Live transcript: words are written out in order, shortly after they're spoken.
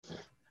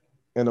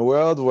in a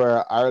world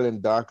where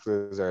Ireland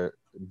doctors are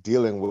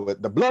dealing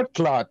with the blood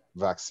clot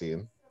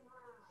vaccine,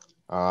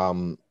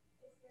 um,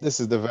 this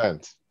is the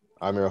event.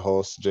 I'm your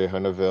host, Jay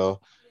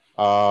Hunterville.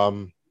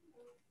 Um,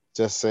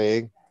 just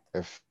saying,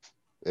 if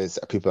it's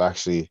people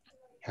actually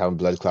having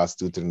blood clots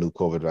due to the new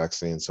COVID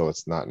vaccine, so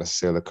it's not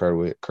necessarily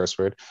a curse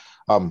word.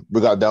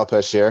 We got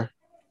Delpesh here.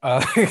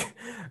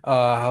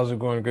 Uh, how's it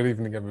going? Good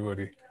evening,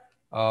 everybody.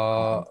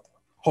 Uh,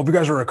 Hope you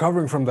guys are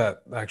recovering from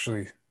that.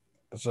 Actually,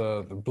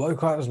 the blood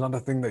clot is not a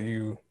thing that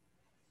you.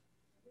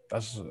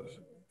 That's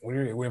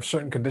we have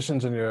certain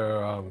conditions in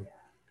your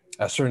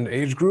at certain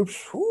age groups.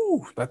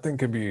 Whoo, that thing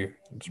could be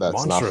it's That's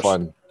not monstrous.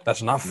 fun.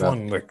 That's not That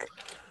fun. Like,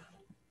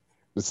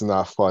 it's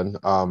not fun.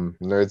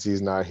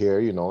 Nerdsy's not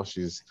here.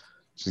 She's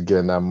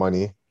getting that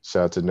money.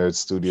 Shout out to Nerd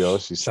Studio.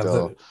 She's shout out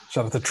still to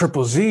shout out to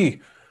Triple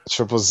Z.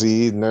 Triple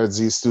Z, Nerd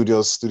Z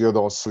Studios. Studio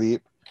don't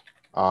sleep.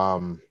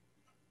 Um,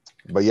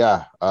 but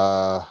yeah,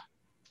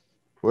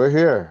 we're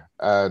here.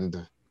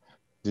 And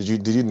did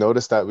you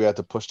notice that we had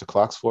to push the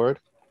clocks forward?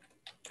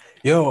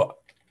 Yo,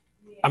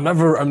 I'm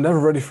never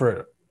ready for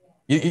it.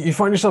 You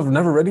find yourself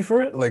never ready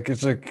for it. Like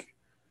it's like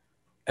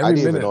I every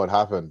didn't even know minute. what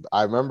happened.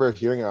 I remember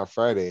hearing it on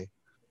Friday,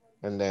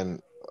 and then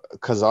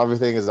because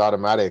everything is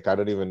automatic, I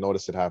didn't even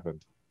notice it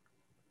happened.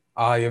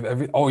 You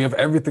have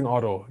everything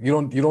auto. You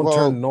don't turn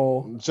Well,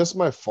 no. just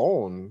my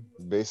phone,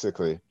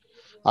 basically.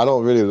 I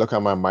don't really look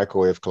at my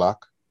microwave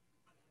clock.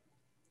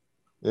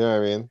 You know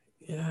what I mean?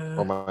 Or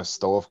Yeah. my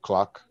stove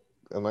clock.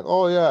 I'm like,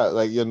 oh yeah,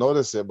 like you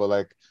notice it, but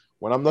like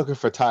when I'm looking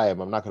for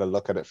time, I'm not gonna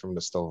look at it from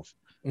the stove.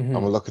 I'm hmm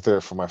gonna look at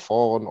it from my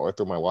phone or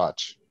through my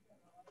watch.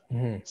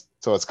 hmm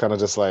So it's kind of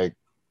just like,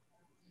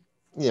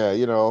 yeah,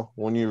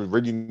 when you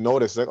really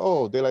notice, like,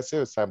 oh, daylight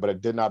savings time, but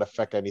it did not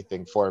affect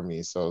anything for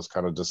me. So it's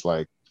kind of just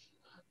like,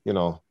 you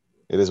know,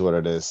 it is what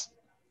it is.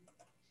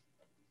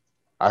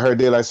 I heard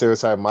daylight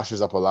savings time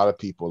mashes up a lot of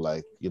people.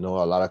 Like, a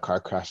lot of car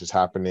crashes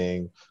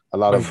happening, a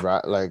lot of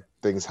Wait, like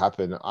things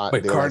happen at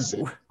wait, daylight card.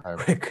 savings time.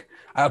 Wait,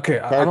 okay,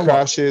 I Car don't know.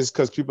 crashes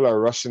because people are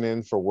rushing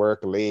in for work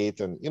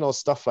late and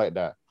stuff like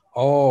that.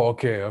 Oh,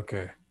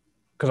 okay.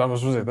 Because I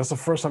was saying that's the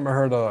first time I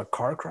heard a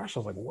car crash. I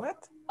was like, what?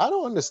 I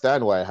don't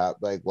understand why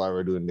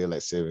we're doing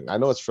daylight saving. I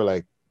know it's for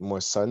like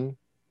more sun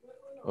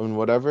and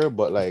whatever,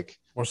 but like,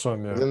 Or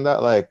son, yeah. isn't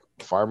that like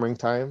farming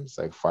times,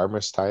 like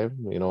farmers' time?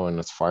 And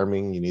it's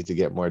farming, you need to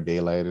get more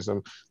daylight or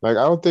something. Like,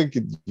 I don't think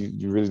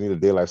you really need a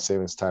daylight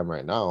savings time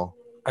right now.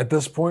 At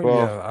this point, Well,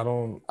 yeah, I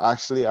don't.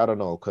 actually, I don't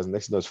know because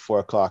next thing it's 4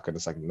 o'clock and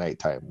it's like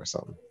nighttime or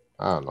something.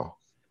 I don't know.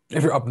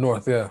 If you're up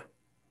north, yeah,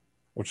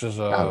 which is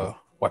I don't know.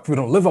 why people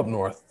don't live up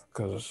north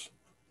because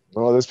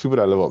Well, there's people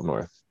that live up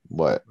north,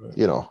 but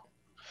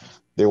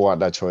they want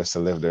that choice to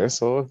live there.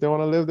 So if they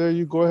want to live there,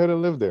 you go ahead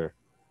and live there.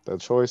 The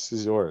choice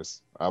is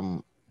yours.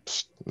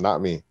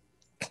 Not me.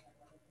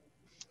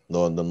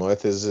 No, the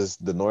north is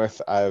just the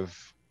north.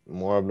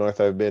 More of north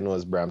I've been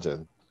was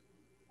Brampton,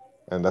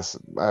 and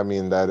I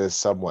mean, that is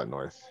somewhat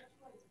north.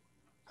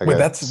 I wait,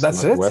 guess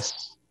that's it.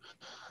 northwest.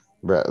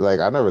 But like,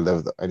 I never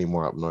lived any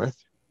more up north.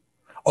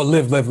 Oh,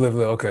 live.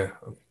 Okay,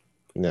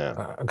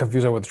 Yeah. I'm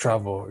confused with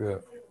travel.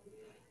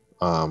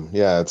 Yeah.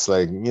 Yeah, it's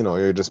like,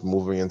 you're just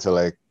moving into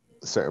like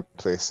certain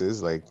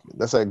places. Like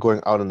that's like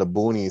going out in the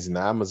boonies in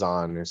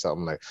Amazon or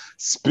something like.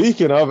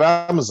 Speaking of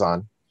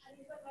Amazon,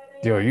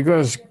 Yo, you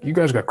guys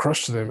got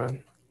crushed today,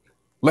 man.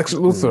 Lex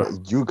Luthor.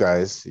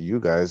 you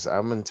guys,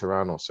 I'm in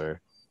Toronto, sir.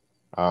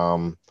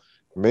 Um,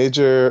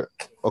 major,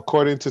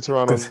 according to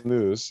Toronto Good.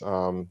 News,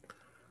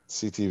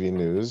 CTV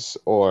News,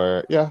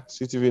 or yeah,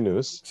 CTV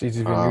News.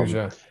 CTV News,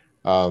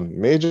 Um, yeah.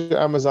 Major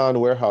Amazon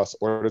warehouse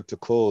ordered to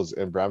close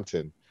in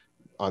Brampton,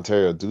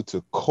 Ontario, due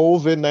to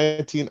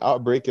COVID-19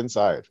 outbreak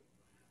inside.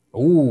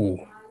 Ooh,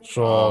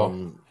 so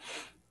Um,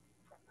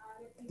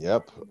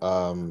 yep.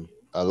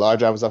 A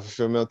large Amazon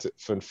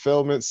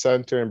fulfillment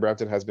center in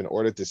Brampton has been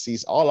ordered to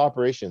cease all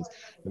operations,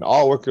 and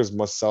all workers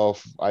must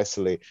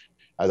self-isolate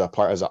as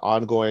an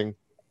ongoing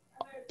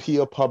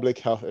PEO public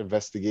health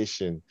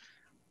investigation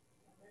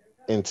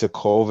into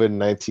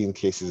COVID-19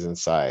 cases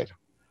inside.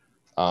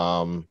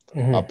 Um,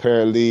 mhm.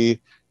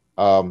 Apparently,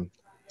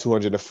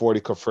 240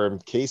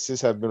 confirmed cases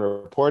have been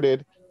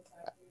reported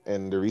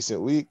in the recent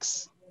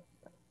weeks.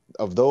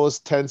 Of those,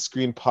 10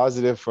 screened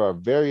positive for a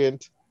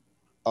variant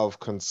of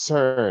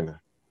concern.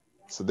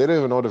 So they don't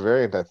even know the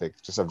variant, I think,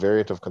 just a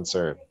variant of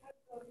concern.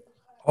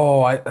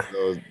 Oh, I.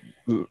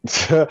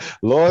 So,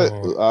 Law,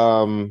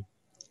 Oh.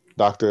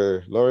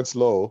 Dr. Lawrence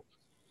Lowe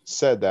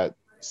said that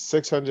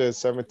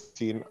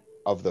 617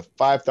 of the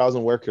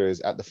 5,000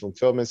 workers at the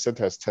fulfillment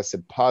center has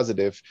tested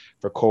positive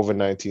for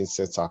COVID-19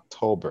 since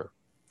October.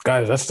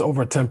 Guys, that's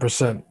over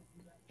 10%.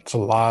 That's a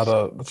lot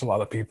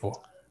of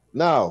people.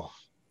 Now,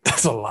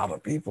 That's a lot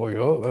of people,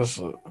 yo.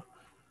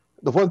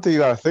 the one thing you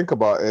got to think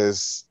about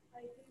is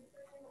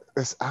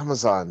it's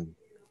Amazon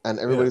and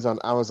Yeah. everybody's on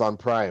Amazon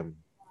Prime.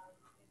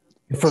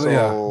 Yeah.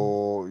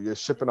 So you're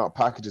shipping out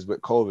packages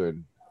with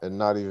COVID and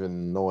not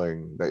even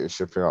knowing that you're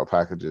shipping out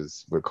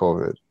packages with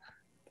COVID.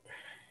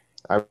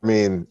 I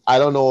mean, I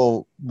don't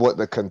know what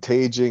the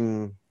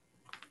contagion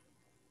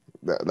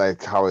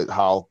like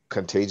how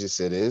contagious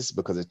it is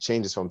because it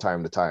changes from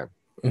time to time.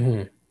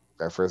 Mm-hmm.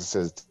 At first it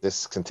says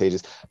this is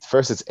contagious.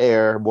 First it's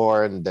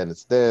airborne, then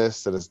it's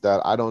this, then it's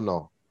that. I don't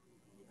know.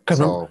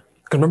 So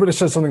Remember they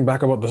said something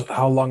back about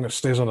how long it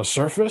stays on the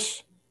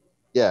surface.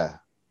 yeah.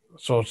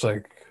 So it's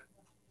like,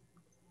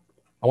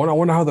 I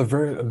wonder how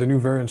the new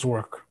variants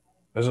work.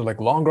 Is it like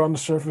longer on the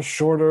surface,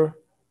 shorter?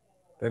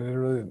 They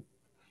didn't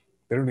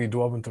really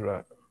delve into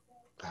that.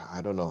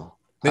 I don't know.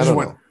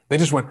 They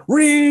just went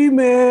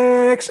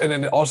remix, and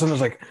then all of a sudden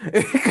it's like,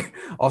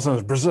 all of a sudden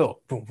it's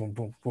Brazil, boom, boom,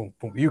 boom, boom,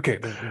 boom, UK,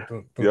 boom, boom,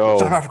 boom, boom. Yo,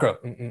 South Africa,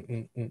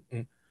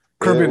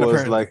 Caribbean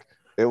apparently.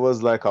 It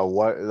was like a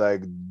what,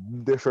 like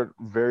different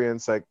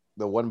variants, like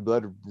the One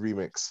Blood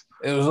remix.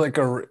 It was like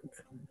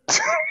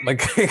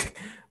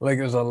like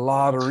there's a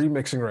lot of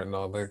remixing right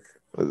now. Like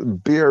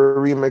beer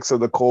remix of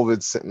the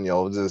COVID sitting,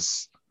 yo,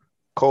 just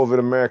COVID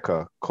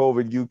America,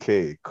 COVID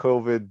UK,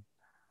 COVID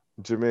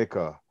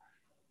Jamaica,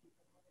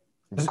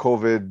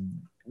 COVID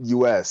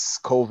US,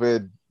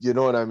 COVID, you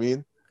know what I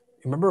mean?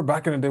 Remember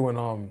back in the day when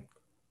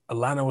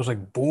Atlanta was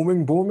like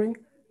booming,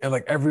 and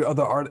like every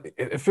other art,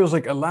 it feels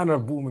like Atlanta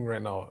booming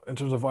right now in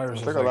terms of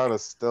viruses. I think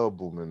Atlanta's still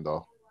booming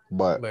though,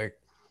 but like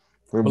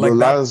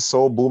Atlanta's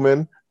so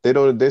booming,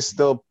 they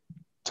still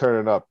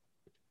turning up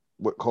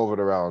with COVID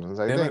around. It's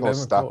like they ain't gonna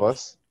stop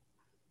us.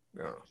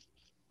 Yeah,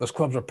 those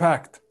clubs are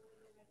packed.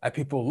 At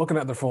people looking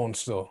at their phones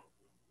still.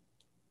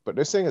 But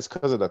they're saying it's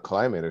because of the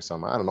climate or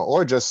something. I don't know,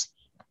 or just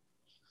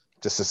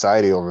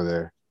society over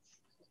there,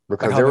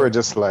 because they were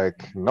just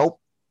like, nope,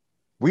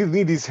 we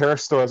need these hair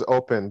stores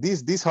open.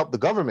 These help the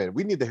government.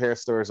 We need the hair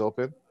stores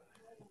open.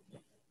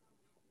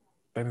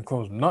 They didn't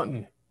close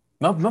nothing.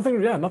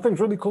 Nothing. Yeah, nothing's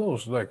really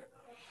closed. Like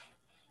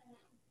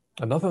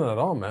nothing at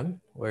all,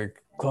 man.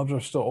 Like clubs are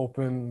still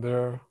open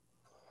there.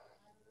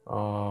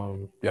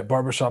 Yeah,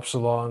 barbershop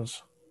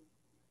salons.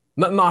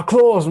 Not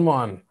closed,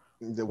 man.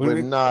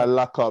 We're not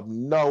lock up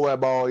nowhere,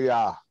 boy.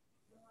 Yeah.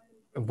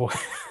 Boy.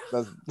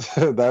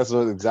 That's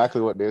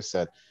exactly what they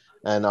said.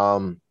 And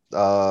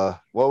what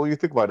will you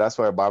think about it? That's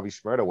why Bobby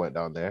Shmurda went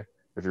down there,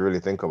 if you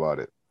really think about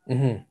it.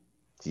 Mm-hmm.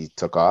 He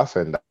took off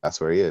and that's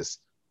where he is.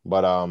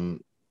 But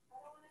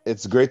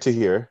it's great to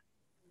hear.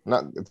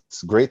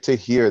 It's great to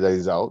hear that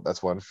he's out.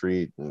 That's one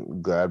free.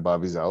 Glad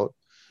Bobby's out.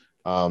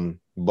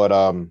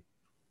 But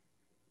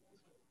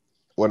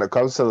when it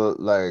comes to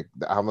like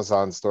the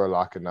Amazon store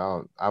locking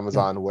down,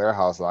 Amazon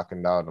warehouse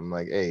locking down, I'm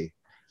like, hey,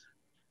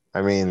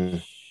 I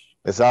mean,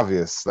 it's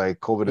obvious. Like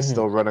COVID is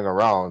still running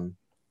around.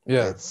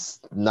 Yeah, it's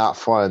not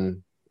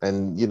fun.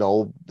 And you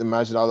know,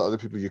 imagine all the other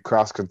people you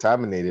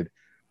cross-contaminated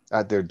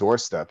at their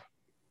doorstep.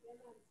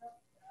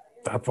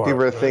 That part,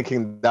 people are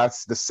thinking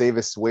that's the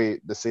safest way.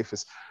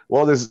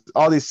 Well, there's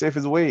all these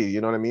safest ways. You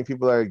know what I mean?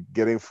 People are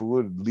getting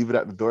food, leave it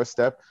at the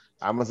doorstep.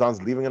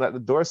 Amazon's leaving it at the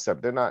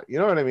doorstep. They're not. You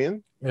know what I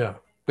mean? Yeah.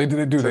 They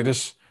do. They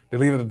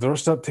leave it at the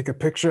doorstep, take a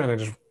picture, and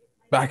they just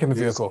back in the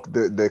vehicle.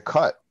 They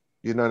cut.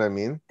 You know what I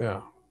mean?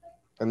 Yeah.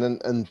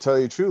 And tell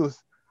you the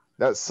truth,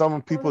 that's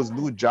some people's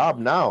new job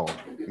now.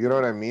 You know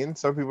what I mean?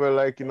 Some people are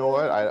like, you know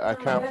what? I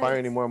can't find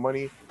any more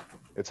money.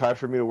 It's hard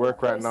for me to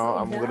work right now.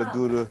 I'm gonna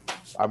do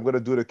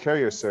the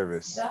carrier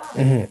service,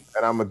 and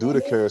I'm gonna do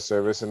the carrier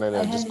service, and then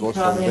it just goes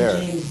from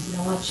there.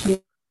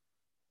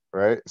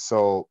 Right?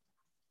 So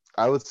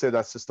I would say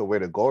that's just the way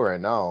to go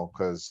right now,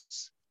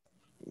 because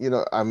you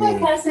know, I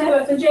mean,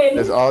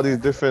 there's all these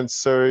different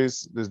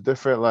series. There's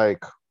different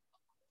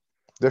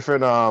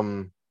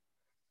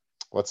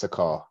what's it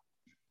called?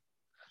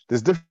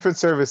 There's different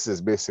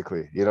services,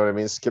 basically. You know what I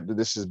mean? Skip the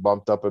Dishes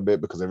bumped up a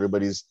bit because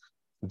everybody's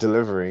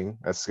delivering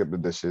at Skip the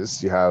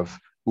Dishes. You have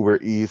Uber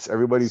Eats.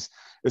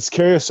 It's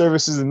carrier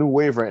services, a new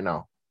wave right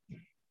now.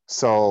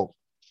 So,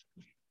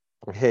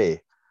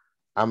 hey,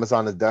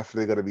 Amazon is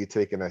definitely going to be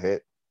taking a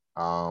hit.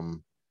 A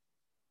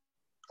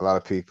lot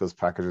of people's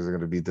packages are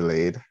going to be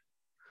delayed.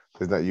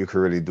 There's nothing you can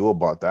really do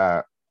about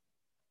that.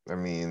 I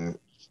mean,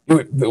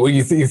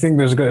 you think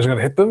it's going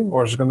to hit them,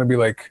 or is it going to be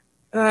like,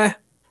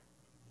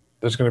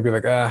 There's going to be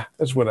like,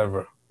 it's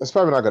whatever. It's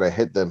probably not going to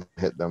hit them,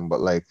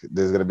 but like,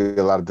 there's going to be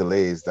a lot of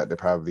delays that they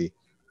probably,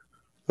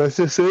 let's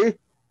just say,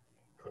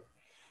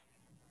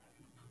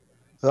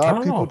 a lot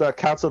of people that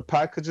canceled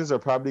packages are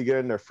probably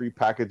getting their free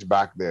package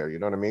back there. You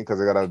know what I mean? Because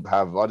they got to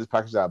have all these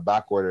packages that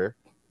back order,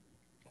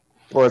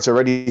 or it's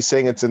already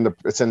saying it's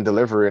in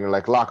delivery and they're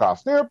like lock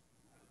off. Yep.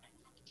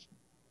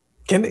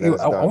 I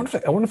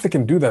wonder if they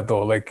can do that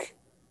though. Like,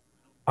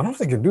 I don't know if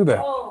they can do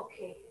that. Oh,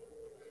 okay.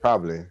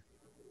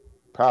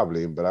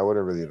 Probably, but I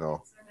wouldn't really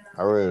know.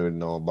 I really wouldn't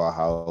know about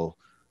how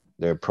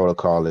their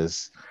protocol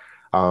is.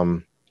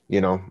 You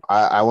know,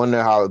 I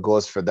wonder how it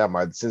goes for them.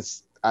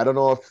 Since I don't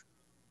know if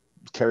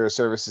carrier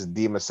services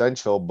deem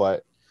essential,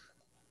 but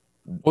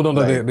well,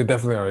 no, they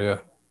definitely are. Yeah.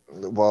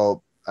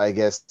 Well, I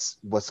guess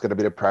what's going to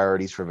be the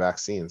priorities for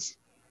vaccines?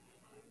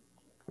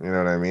 You know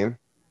what I mean?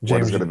 James,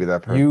 what is going to be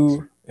that priority?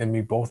 You and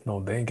me both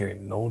know they ain't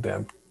getting no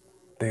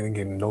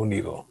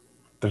needle.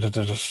 They're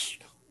just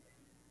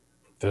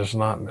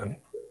not, man.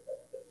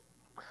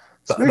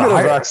 Speaking of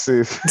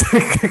vaccines,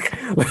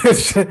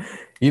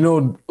 you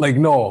know, like,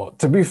 no,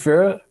 to be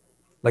fair,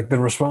 like the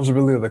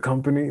responsibility of the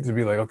company to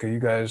be like, okay, you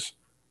guys,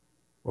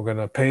 we're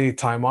gonna pay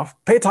time off.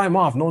 Pay time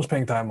off. No one's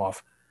paying time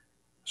off.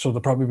 So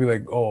they'll probably be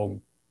like,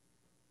 oh,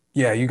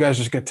 yeah, you guys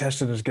just get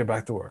tested and just get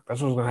back to work.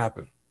 That's what's gonna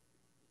happen.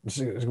 It's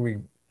gonna be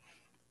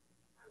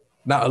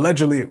now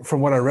allegedly,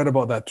 from what I read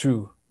about that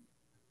too.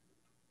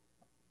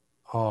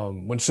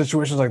 When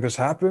situations like this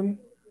happen,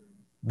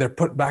 they're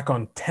put back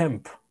on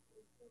temp,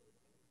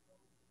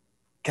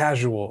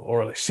 casual,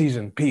 or like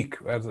season peak,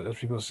 as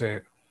people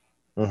say.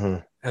 Mm-hmm.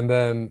 And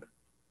then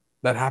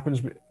that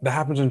happens. That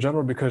happens in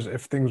general because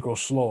if things go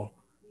slow,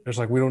 it's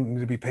like we don't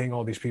need to be paying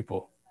all these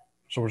people,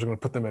 so we're just gonna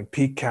put them in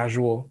peak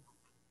casual,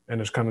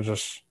 and it's kind of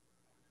just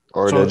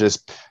Or they so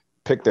just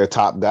pick their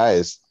top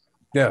guys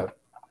yeah,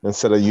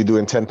 instead of you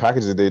doing 10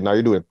 packages a day. Now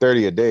you're doing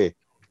 30 a day.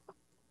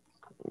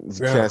 You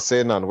yeah. can't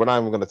say none. We're not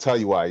even gonna tell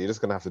you why. You're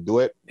just gonna have to do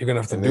it, You're gonna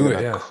have to and they're do it,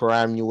 gonna yeah.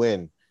 cram you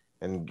in,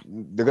 and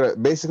they're gonna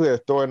basically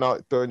throwing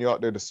you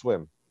out there to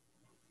swim.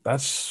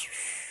 That's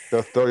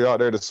They'll throw you out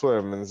there to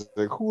swim, and it's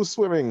like, who's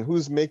swimming?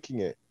 Who's making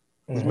it?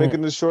 Who's mhm.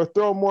 making the shore?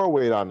 Throw more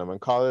weight on them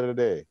and call it a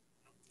day.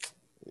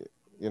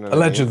 You know what I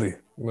mean? Allegedly.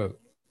 But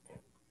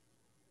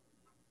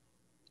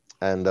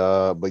And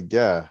but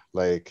yeah,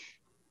 like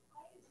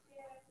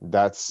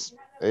that's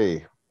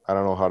hey, I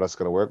don't know how that's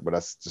gonna work, but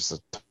that's just a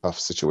tough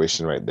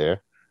situation right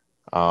there.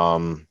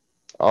 Um,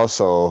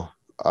 also,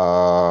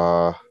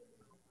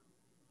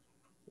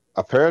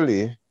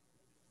 apparently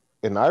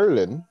in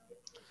Ireland,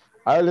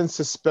 Ireland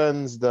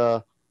suspends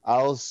the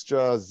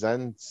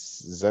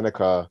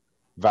Zeneca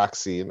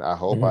vaccine. I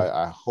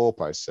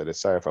hope I said it.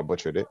 Sorry if I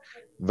butchered it.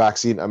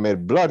 Vaccine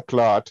amid blood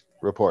clot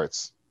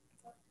reports.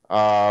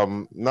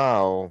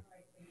 Now,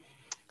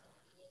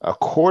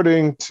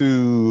 according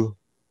to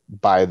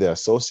by the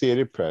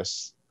Associated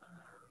Press,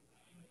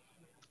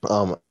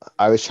 um,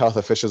 Irish health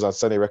officials on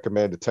Sunday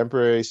recommended a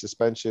temporary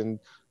suspension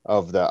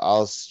of the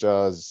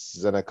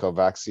AstraZeneca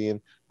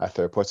vaccine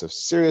after reports of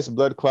serious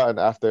blood clot and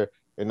after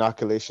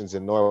inoculations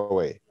in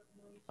Norway.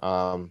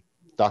 Um,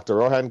 Dr.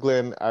 Rohan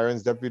Glynn,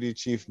 Ireland's deputy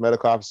chief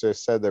medical officer,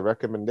 said the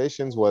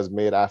recommendations was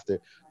made after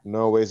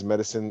Norway's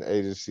medicine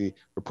agency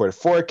reported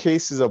 4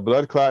 cases of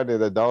blood clot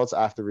in adults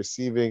after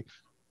receiving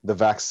the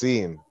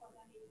vaccine.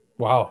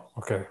 wow,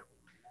 okay.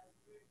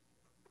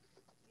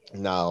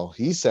 Now,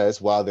 he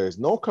says while there's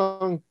no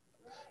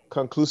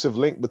conclusive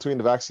link between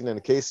the vaccine and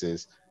the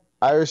cases,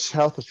 Irish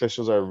health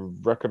officials are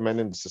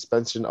recommending the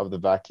suspension of the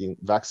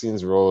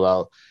vaccine's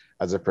rollout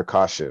as a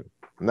precaution.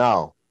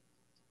 Now,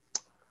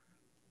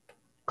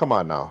 come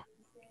on now.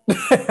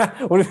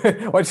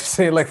 Why'd you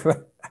say it like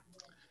that?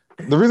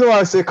 The reason why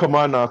I say come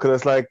on now, because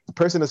it's like the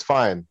person is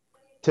fine,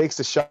 takes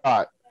the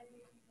shot,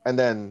 and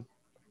then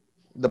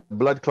the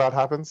blood clot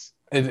happens.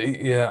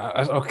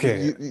 Yeah,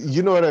 okay.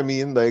 You know what I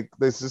mean? Like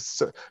there's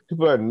just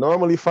people are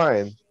normally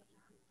fine,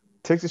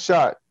 takes a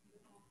shot,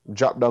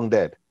 drop down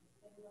dead,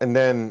 and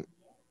then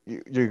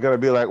you're gonna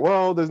be like,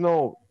 well, there's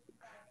no,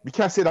 we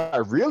can't say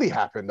that really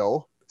happened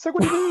though. It's like,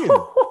 what do you mean?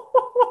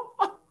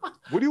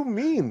 What do you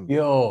mean?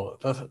 Yo,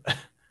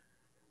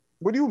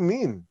 What do you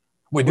mean?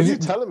 wait, What did are you? you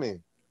telling me?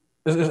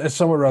 It's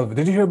somewhat relevant.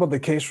 Did you hear about the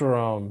case where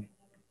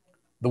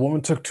the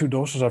woman took 2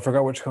 doses? I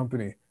forgot which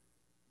company,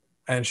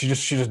 and she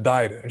just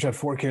died, and she had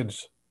 4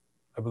 kids,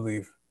 I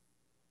believe.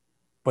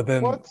 But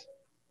then, What?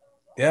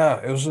 yeah,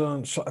 it was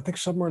I think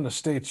somewhere in the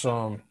States.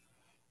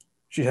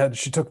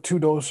 She took 2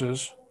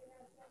 doses,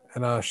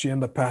 and she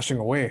ended up passing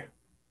away.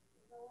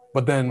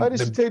 But Why then did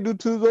they she take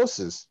 2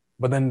 doses?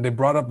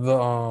 brought up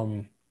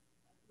the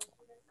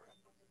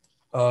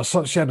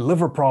so she had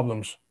liver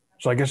problems.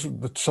 So I guess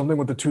something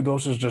with the 2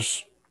 doses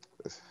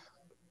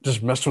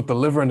just messed with the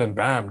liver, and then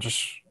bam,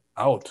 just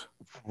out.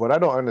 What I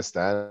don't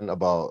understand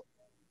about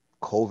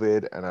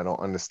COVID and I don't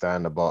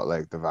understand about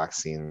like the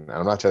vaccine. And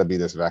I'm not trying to be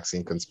this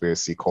vaccine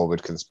conspiracy,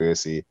 COVID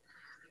conspiracy,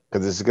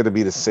 because it's going to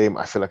be the same.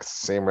 I feel like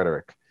it's the same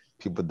rhetoric.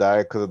 People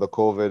die because of the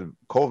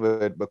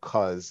COVID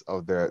because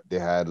of they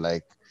had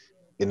like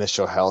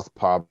initial health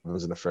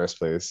problems in the first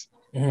place.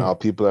 Mhm. Now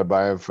people are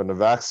buying from the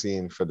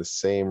vaccine for the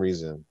same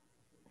reason.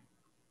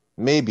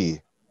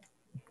 Maybe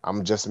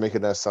I'm just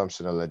making an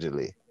assumption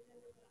allegedly.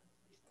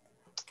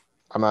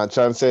 I'm not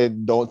trying to say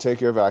don't take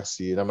your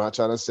vaccine. I'm not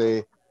trying to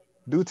say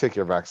do take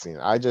your vaccine.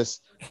 There's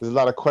a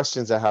lot of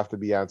questions that have to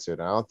be answered.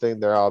 I don't think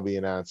they're all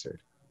being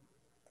answered.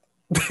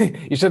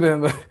 You said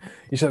it.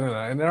 You said it,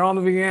 and they're all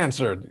being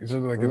answered. You said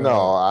it like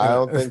No, I in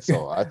don't a think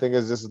so. I think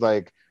it's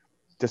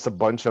just a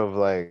bunch of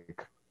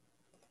like,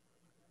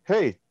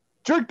 hey,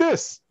 drink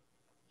this.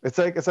 It's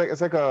like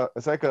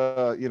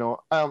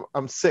a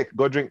I'm sick.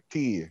 Go drink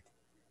tea.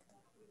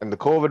 And the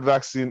COVID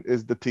vaccine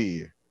is the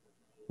tea.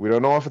 We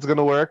don't know if it's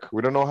gonna work.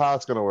 We don't know how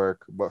it's gonna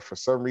work, but for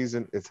some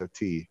reason it's a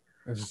tea.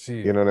 Let's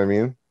see. You know what I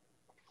mean?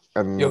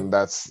 Yo, And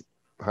that's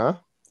huh?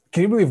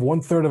 can you believe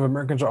 1/3 of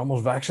Americans are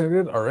almost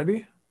vaccinated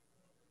already?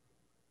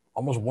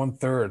 Almost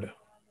 1/3. I'm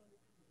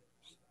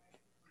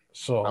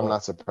So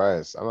not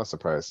surprised. I'm not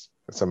surprised.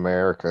 It's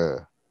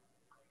America.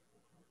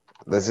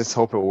 Let's just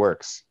hope it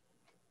works.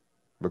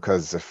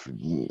 Because if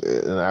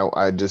and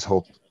I just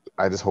hope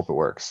it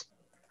works.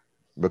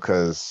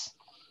 Because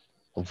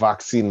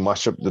vaccine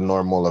mash up the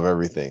normal of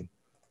everything.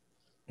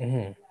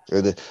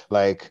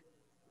 Like,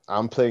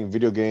 I'm playing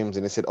video games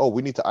and they said, "Oh,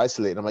 we need to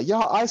isolate." And I'm like,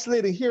 "Y'all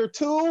isolating here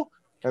too?"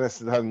 And it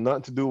has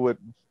nothing to do with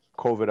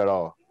COVID at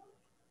all.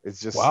 It's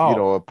just,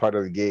 Wow. a part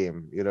of the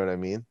game. You know what I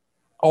mean?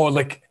 Oh,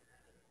 like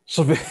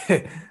so that's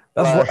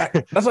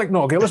Right. that's like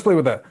no. Okay, let's play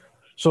with that.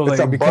 So It's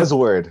a like because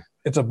buzzword.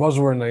 it's a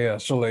buzzword now, yeah.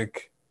 So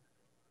like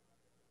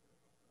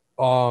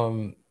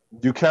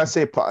You can't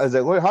say, it's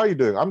like, "Wait, how are you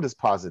doing?" "I'm just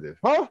positive."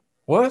 Huh?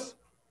 what?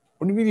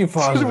 What do you mean you're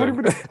What do positive? you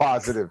mean it's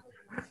positive?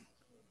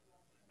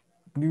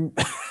 You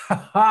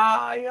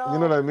You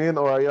know what I mean?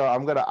 Or,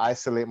 "I'm going to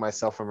isolate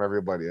myself from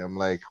everybody." I'm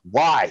like,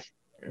 why?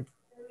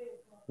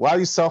 Why are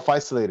you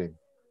self-isolating?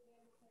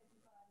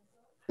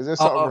 Is there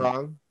something um,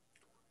 wrong?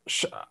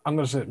 I'm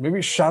gonna say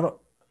maybe shadow,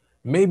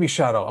 maybe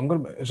shadow.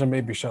 It's a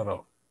maybe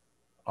shadow.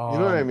 You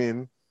know what I Um,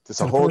 mean? It's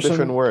to a the whole different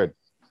person word.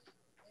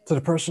 to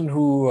the person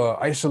who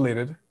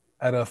isolated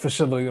at a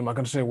facility. I'm not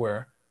gonna say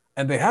where,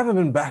 and they haven't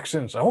been back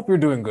since. I hope you're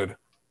doing good.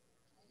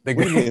 They,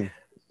 What do you mean?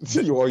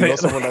 You they know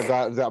someone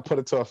that got put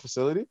into a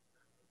facility?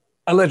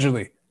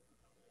 allegedly,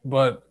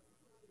 but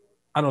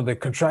I don't know they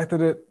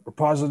contracted it, were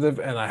positive,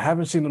 and I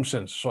haven't seen them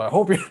since. So I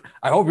hope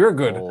you're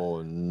good.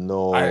 Oh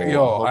no! I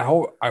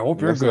hope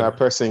you're Next thing good. that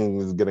person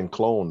is getting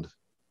cloned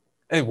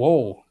Hey,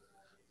 whoa!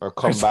 or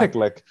come It's back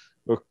like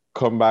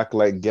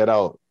like Get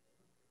Out.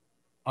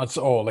 it's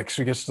like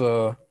so he gets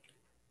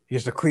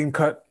the clean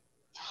cut,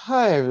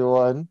 Hi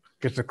everyone.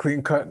 gets the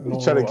clean cut. You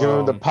try to No, give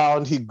him the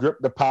pound. He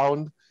gripped the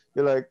pound.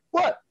 You're like,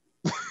 what?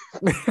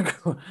 Grip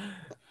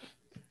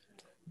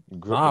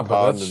the nah, but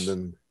pound,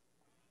 and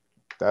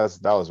that's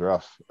then that was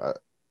rough.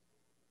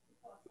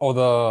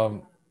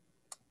 the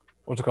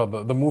what's it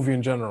called the movie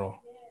in general.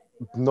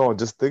 No,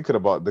 just thinking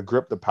about the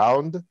grip the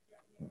pound.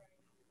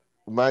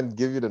 Man,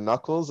 give you the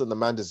knuckles, and the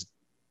man just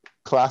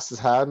clasped his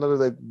hand, and I was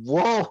like,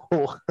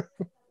 whoa,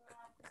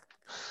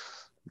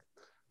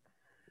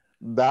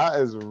 that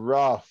is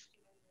rough.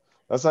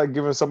 That's like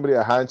giving somebody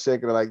a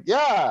handshake and they're like,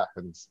 yeah,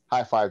 and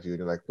high five you. And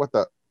you're like, what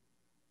the?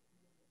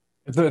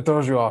 It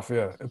throws you off,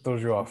 yeah. It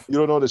throws you off. You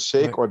don't know the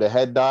shake Like or the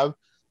head dab?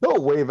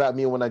 Don't wave at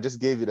me when I just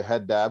gave you the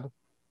head dab.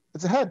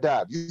 It's a head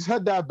dab. You just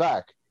head dab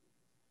back.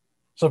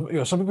 some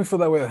people feel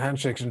that way with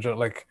handshakes in general.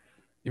 Like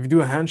if you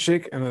do a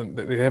handshake and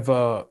then they have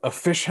a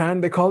fish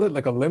hand, they call it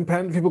like a limp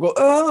hand. People go,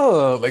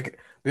 oh, like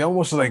they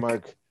almost I'm like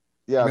like,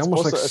 yeah, they it's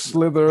almost supposed like to.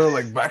 slither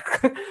like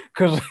back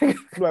because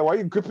Like, why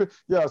you gripping?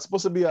 Yeah, it's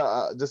supposed to be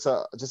just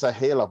a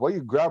hail up. Why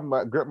you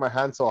grip my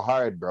hand so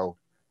hard, bro?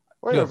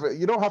 yeah,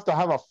 You don't have to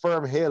have a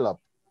firm hail up.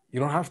 you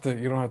don't have to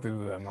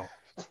do that. No,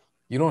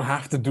 you don't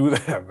have to do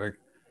that. Like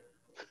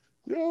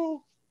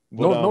Yo.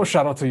 But no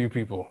shout out to you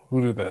people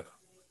who do that.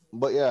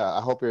 yeah,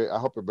 I hope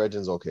your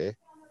brethren's okay.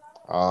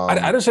 I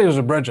didn't say it was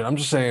a brethren. I'm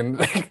just saying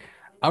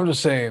I'm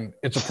just saying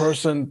it's a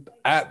person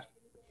at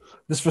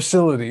this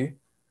facility.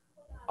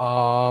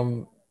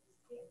 Um,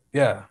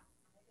 yeah,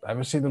 I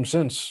haven't seen them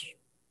since.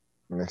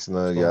 Next thing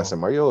you know, you ask So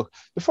him, "Are you?"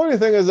 The funny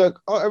thing is, like,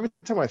 every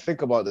time I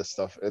think about this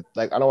stuff, it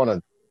like I don't want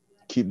to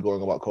keep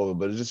going about COVID,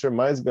 but it just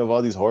reminds me of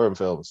all these horror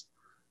films.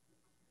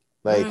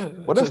 Like,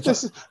 what if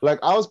this is like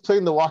I was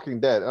playing The Walking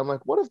Dead? I'm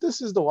like, what if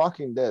this is The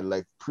Walking Dead,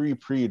 like pre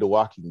The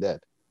Walking Dead?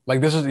 like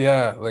this is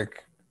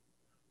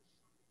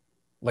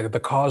like the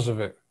cause of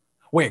it.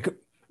 Wait,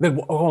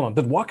 hold on.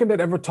 Did Walking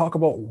Dead ever talk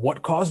about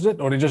what caused it,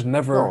 or they just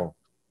never? No,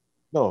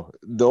 no.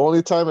 The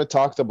only time it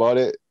talked about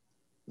it,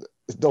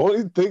 the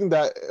only thing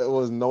that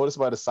was noticed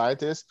by the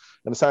scientists,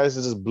 and the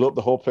scientists just blew up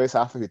the whole place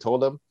after he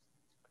told them,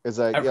 is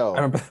like, yo,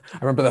 I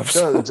remember that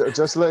episode.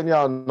 just letting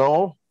y'all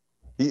know,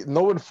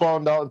 no one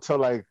found out until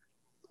like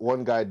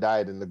one guy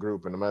died in the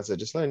group, and the man said,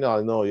 just letting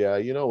y'all know, yeah,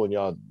 when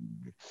y'all,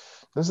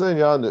 just letting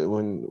y'all know,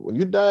 when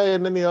you die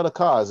in any other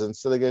cause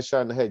instead of getting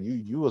shot in the head,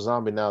 you a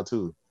zombie now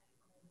too.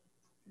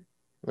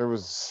 There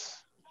was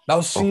That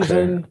was okay,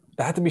 season.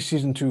 That had to be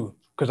season two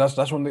because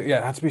that's when it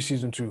had to be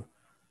season two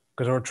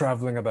because they were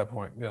traveling at that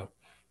point. Yeah.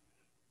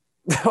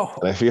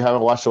 and if you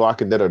haven't watched The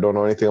Walking Dead or don't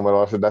know anything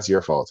about it, that's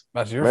your fault.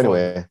 That's your But fault.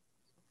 anyway,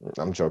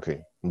 I'm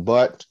joking,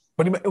 but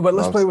But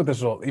let's play with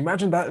this all.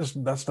 Imagine that's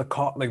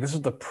the like this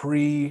is the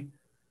pre-zombie,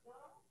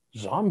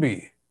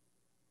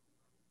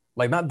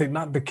 like not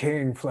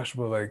decaying flesh,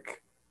 but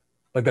like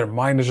their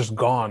mind is just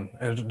gone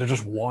and they're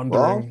just well,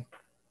 wandering.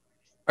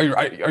 Are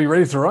you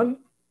ready to run?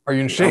 Are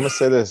you in I'm shape? gonna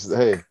say this.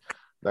 Hey,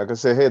 like I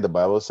say, hey, the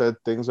Bible said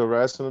things will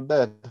rise from the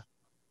dead.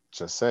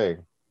 Just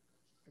saying.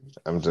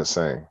 I'm just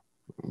saying.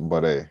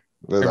 But hey,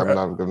 I'm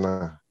not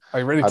gonna. Are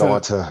you ready I don't to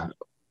want to go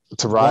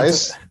into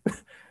rise,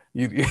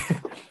 you?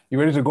 You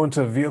ready to go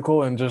into a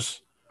vehicle and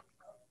just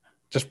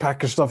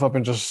pack your stuff up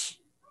and just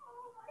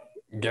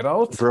get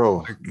out? bro.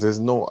 Like, There's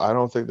no. I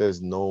don't think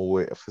there's no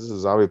way. If this is a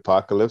zombie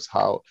apocalypse,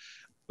 how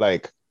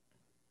like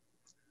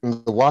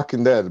in The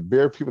Walking Dead,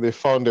 bare people they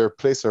found their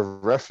place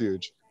of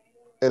refuge,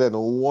 and then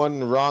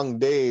one wrong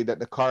day that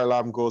the car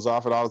alarm goes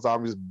off and all the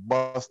zombies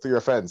bust through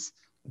your fence,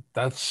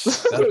 that's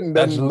that and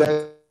that's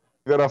then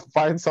you're gonna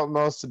find something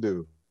else to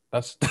do.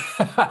 that's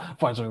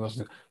find something else to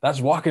do.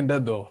 That's Walking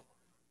Dead though.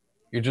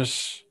 You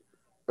just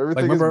like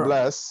Everything is remember.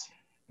 blessed.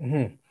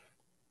 Mhm.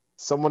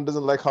 Someone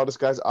doesn't like how this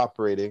guy's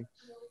operating.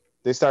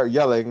 They start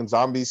yelling,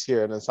 zombies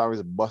here, and then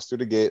zombies bust through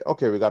the gate.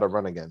 Okay, we gotta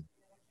run again.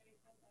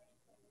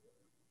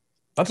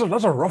 That's a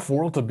rough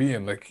world to be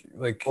in.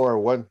 Or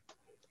one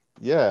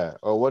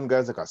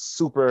guy's like a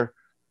super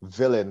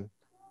villain,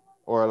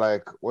 or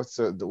like what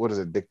is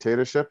it,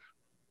 dictatorship?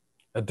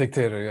 a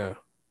dictator, yeah.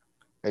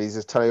 And he's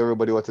just telling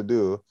everybody what to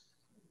do,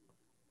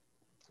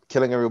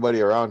 killing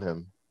everybody around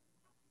him.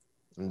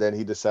 And then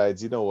he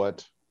decides, you know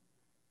what?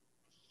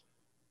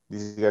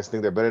 These guys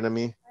think they're better than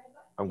me.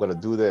 I'm gonna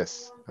do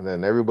this, and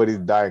then everybody's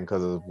dying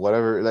because of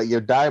whatever. Like you're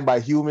dying by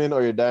human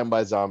or you're dying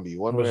by zombie,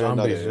 one With way or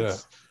another. zombies, yeah.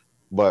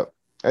 But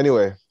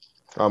anyway,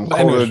 But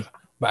anyways, COVID.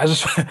 but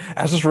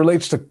as this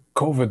relates to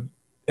COVID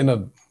in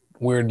a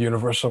weird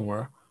universe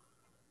somewhere,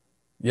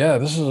 yeah,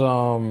 this is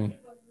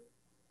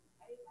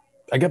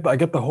I get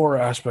the horror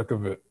aspect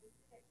of it,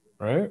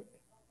 right?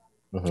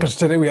 Because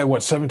today we had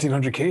what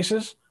 1,700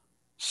 cases,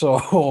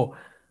 so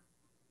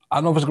I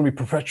don't know if it's gonna be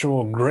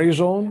perpetual gray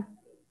zone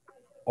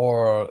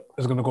or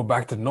it's gonna go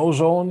back to no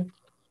zone.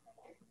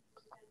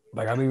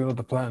 Like I don't even know what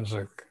the plan's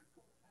like.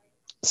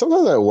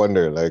 Sometimes I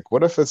wonder, like,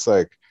 what if it's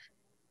like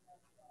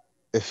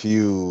if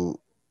you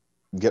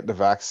get the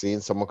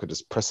vaccine, someone could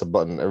just press a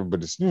button,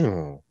 everybody's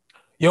Yo,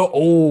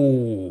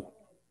 oh,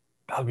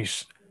 that'd be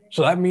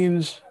so. That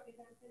means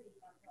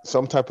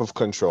some type of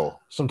control.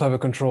 some type of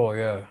control,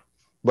 yeah.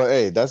 But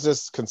hey, that's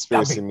just That'd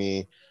conspiracy be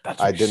me.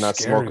 that'd I be did not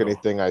scary smoke though.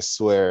 anything. I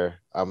swear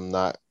I'm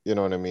not, you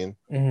know what I mean?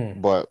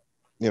 Mhm. But,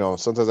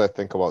 sometimes I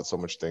think about so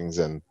much things,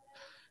 and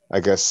I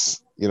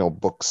guess,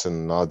 books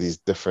and all these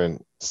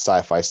different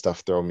sci-fi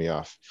stuff throw me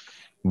off.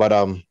 But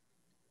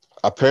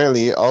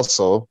apparently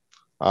also,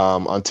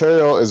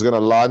 Ontario is going to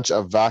launch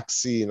a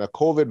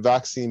COVID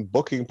vaccine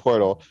booking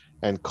portal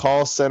and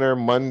call center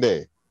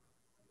Monday,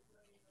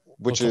 So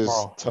which is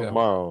tomorrow, yeah.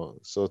 tomorrow.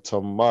 So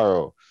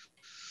tomorrow.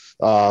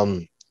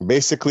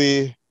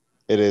 Basically,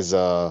 it is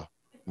a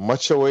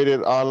much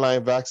awaited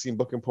online vaccine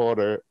booking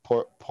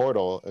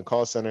portal and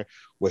call center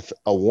with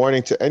a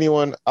warning to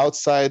anyone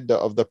outside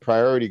of the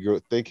priority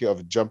group thinking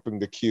of jumping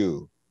the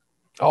queue.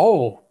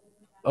 Oh,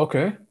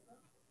 okay.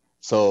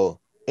 So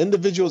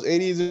individuals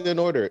 80s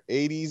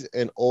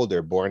and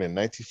older, born in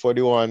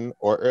 1941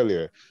 or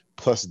earlier,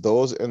 plus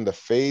those in the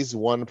phase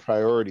 1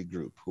 priority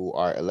group who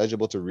are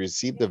eligible to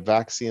receive the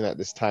vaccine at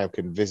this time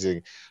can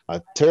visit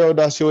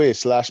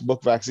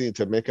ontario.ca/book vaccine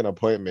to make an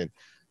appointment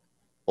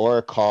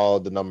or call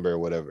the number,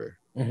 whatever.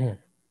 Mhm.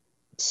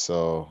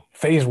 So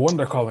Phase 1,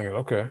 they're calling it.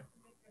 Okay.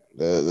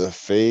 the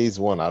phase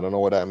 1, I don't know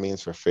what that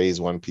means for phase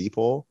 1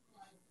 people,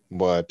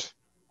 but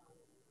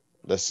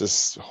let's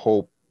just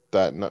hope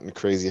that nothing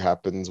crazy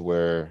happens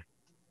where,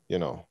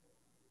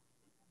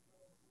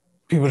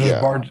 People just yeah.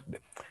 barge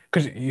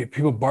because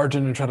people barge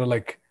in and try to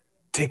like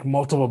take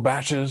multiple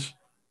batches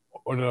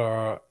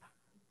or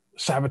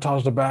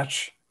sabotage the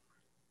batch.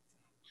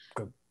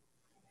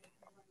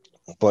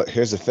 But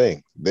here's the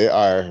thing. They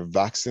are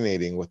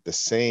vaccinating with the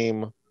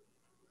same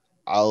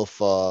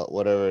alpha,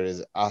 whatever it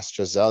is,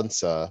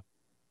 AstraZeneca,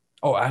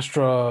 Oh,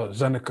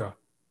 AstraZeneca.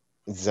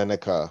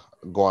 Zeneca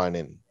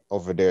guanine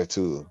over there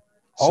too.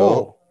 So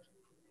Oh,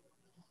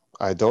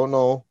 I don't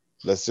know.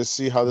 Let's just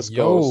see how this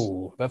goes.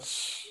 yo,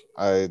 that's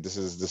This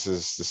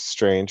is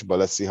strange, but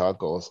let's see how it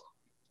goes.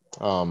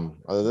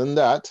 Other than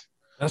that,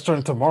 that's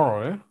starting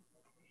tomorrow, eh?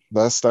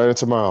 that's starting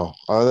tomorrow.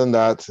 Other than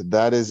that,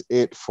 that is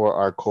it for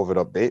our COVID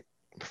update.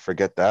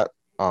 Forget that.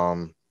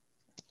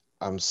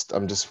 I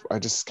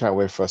just can't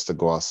wait for us to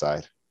go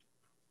outside.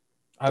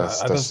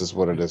 That's I that's just just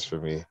what it is for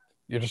me.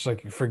 you're just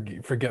like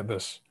forget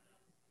this.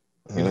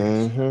 You're like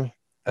Mm-hmm.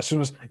 as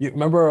soon as you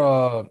remember,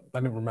 I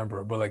didn't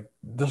remember, but like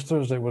this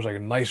Thursday was like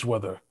nice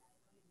weather,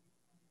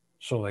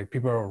 so like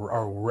people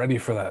are ready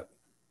for that.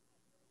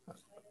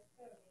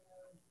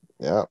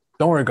 Yeah.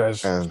 Don't worry, guys,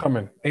 it's And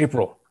coming.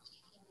 April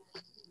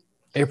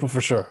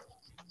for sure.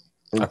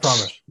 I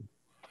promise.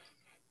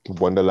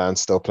 Wonderland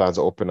still plans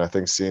to open. I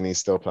think CNE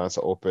still plans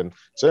to open.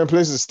 Certain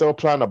places still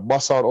plan to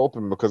bust out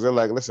open because they're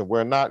like, listen,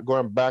 we're not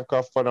going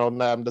bankrupt for no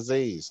damn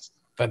disease.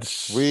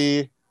 That's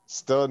We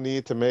still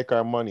need to make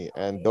our money.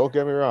 And don't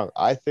get me wrong,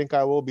 I think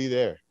I will be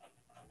there.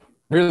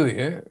 really,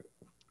 eh?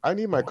 I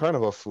need my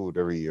carnival food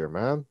every year,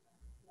 man.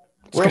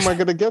 Where am I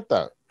gonna get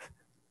that?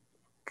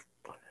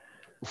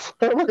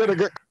 Where am I gonna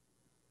get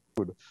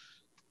food?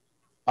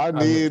 I I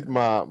mean, need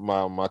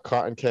my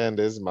cotton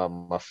candies, my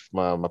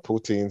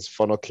poutines,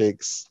 funnel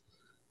cakes.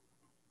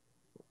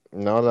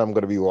 Now that I'm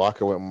gonna be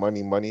walking with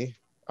money,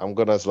 I'm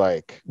gonna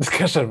like this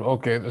guy said,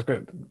 okay, that's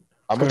good.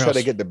 I'm gonna try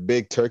to get the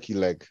big turkey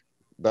leg.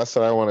 That's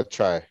what I want to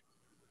try.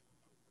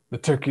 The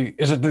turkey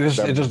is it this?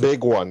 The It just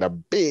big one.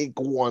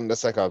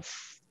 That's like a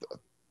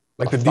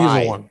like the diesel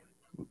thigh. one.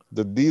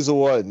 The diesel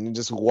one. You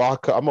just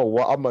walk. I'm gonna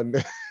I'm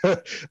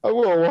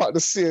gonna walk the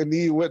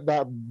CNE with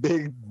that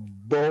big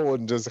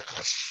bone. Just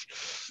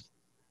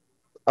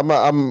I'm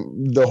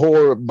the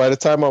whole. By the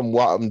time I'm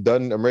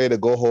done, I'm ready to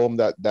go home.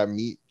 That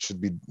meat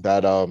should be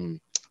that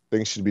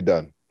thing should be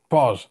done.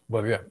 Pause,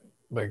 but yeah,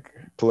 like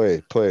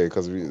Play,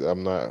 because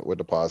I'm not with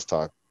the pause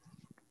talk.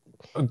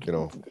 You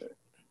know,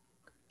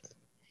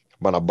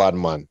 man, a bad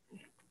man.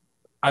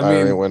 I I don't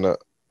even mean, wanna.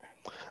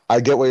 I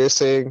get what you're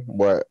saying,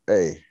 but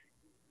hey,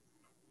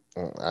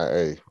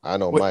 I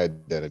know wait, my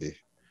identity.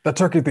 that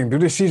turkey thing, do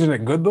they season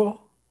it good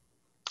though?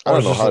 I Or don't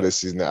is know just how like, they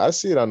season it. I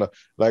see it on the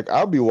like.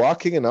 I'll be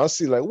walking and I'll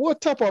see like, what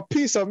type of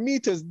piece of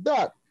meat is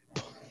that?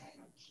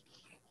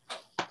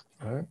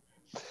 right?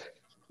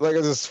 Like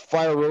it's just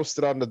fire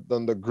roasted on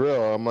the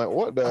grill. I'm like,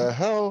 what the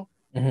hell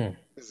Mhm.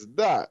 is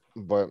that?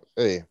 But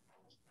hey,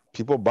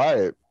 people buy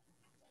it.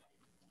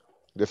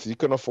 If you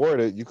can afford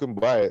it, you can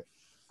buy it.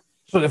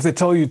 So if they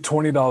tell you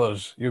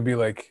 $20, you'll be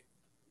like,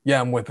 yeah,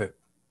 I'm with it.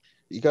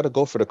 You got to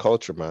go for the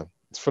culture, man.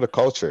 It's for the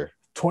culture.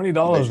 Like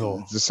 $20 though.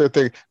 it's a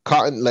certain thing.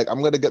 Cotton. Like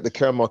I'm gonna get the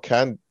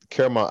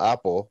caramel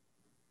apple.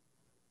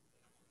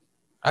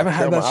 I A haven't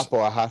had caramel that.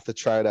 apple. I have to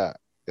try that.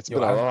 It's Yo,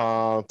 been a I've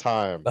long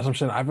time, that's what I'm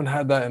saying. I haven't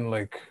had that in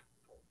like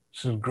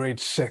since grade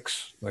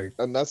six. Like,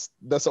 and that's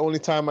the only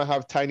time I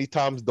have Tiny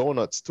Tom's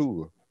donuts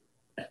too.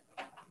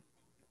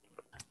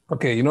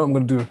 okay, you know what I'm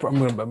gonna do? I'm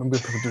gonna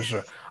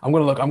producer. I'm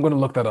gonna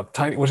look that up.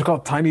 Tiny, what's it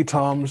called? Tiny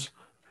Tom's.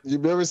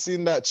 You've ever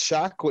seen that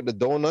shack with the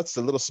donuts,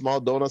 the little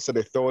small donuts that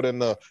they throw it in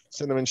the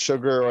cinnamon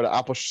sugar or the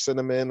apple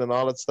cinnamon and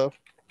all that stuff?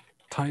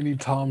 Tiny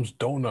Tom's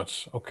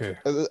donuts. Okay.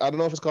 I don't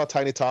know if it's called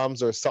Tiny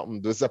Tom's or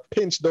something. There's a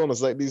pinch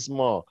donuts like these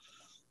small,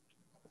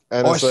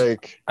 and Oh, it's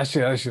like, I see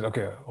it. I see it.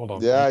 Okay, hold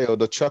on. yeah, yo,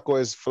 the truck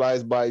always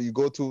flies by. You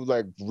go to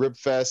like Rib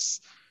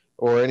Fest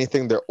or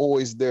anything, they're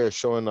always there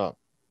showing up.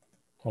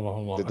 Hold They're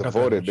on. I got the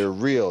devoted. image. They're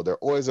real. They're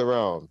always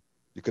around.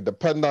 You could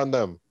depend on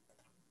them.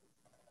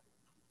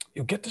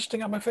 You get this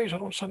thing out my face. I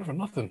don't sign up for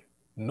nothing.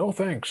 No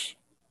thanks.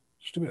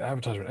 Stupid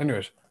advertisement.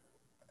 Anyways,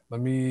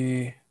 let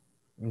me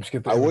just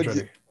get the I image would,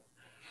 ready.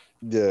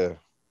 yeah,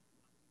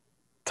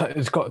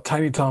 It's called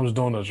Tiny Tom's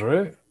Donuts,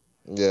 right?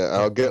 yeah.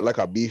 I'll get like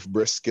a beef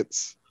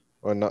briskets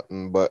or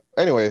nothing. But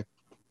anyway,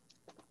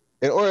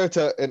 in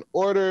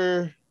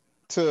order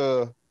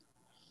to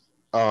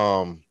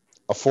um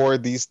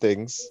afford these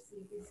things,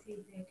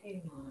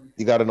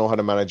 you got to know how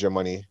to manage your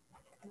money.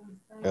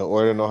 In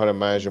order to know how to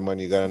manage your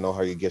money, you got to know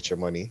how you get your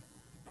money.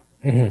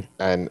 Mhm.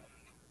 And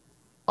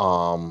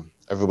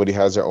everybody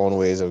has their own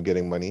ways of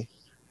getting money.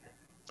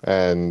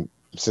 And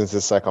since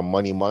it's like a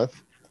money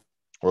month,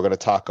 we're going to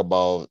talk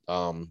about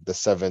the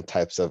 7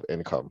 types of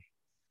income.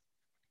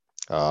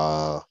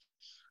 Uh,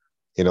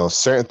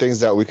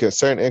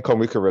 certain income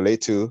we can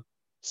relate to,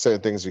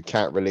 certain things we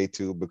can't relate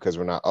to because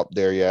we're not up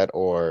there yet,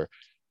 or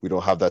we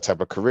don't have that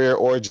type of career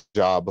or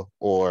job,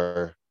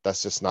 or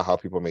that's just not how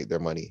people make their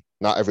money.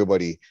 Not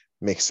everybody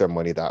makes their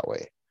money that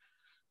way.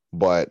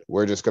 But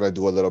we're just going to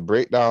do a little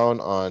breakdown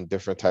on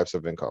different types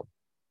of income.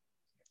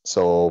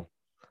 So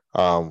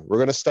we're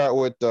going to start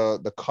with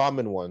the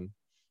common one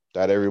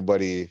that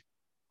everybody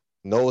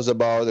knows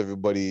about,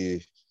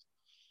 everybody,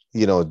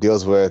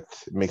 deals with,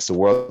 makes the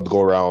world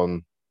go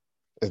around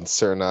in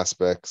certain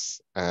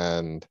aspects,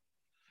 and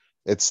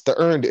it's the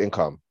earned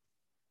income.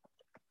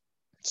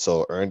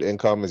 So earned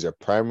income is your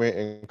primary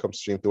income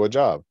stream through a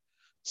job.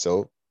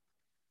 So,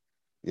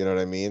 you know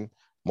what I mean?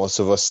 Most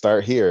of us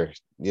start here,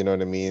 you know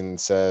what I mean?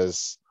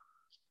 Says,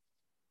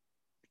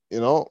 you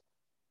know,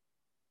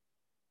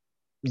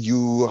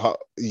 you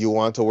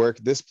want to work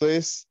this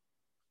place,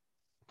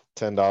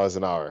 $10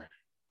 an hour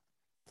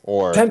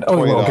or Ten. Oh,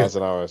 twenty well, okay. dollars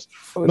an hour.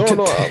 No,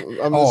 no,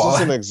 this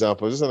is Oh, an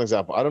example. Just an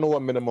example. I don't know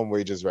what minimum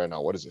wage is right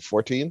now. What is it?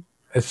 14?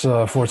 it's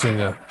 14.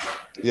 Yeah.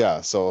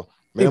 Yeah. So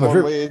Hey, but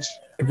minimum wage.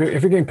 if you're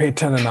getting paid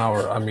 10 an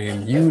hour, I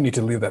mean, you need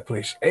to leave that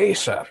place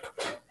ASAP.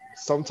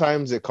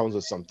 Sometimes it comes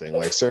with something.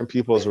 Like certain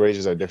people's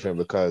wages are different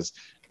because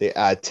they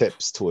add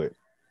tips to it.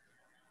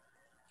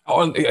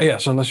 Oh, and,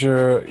 yes, unless you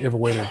have a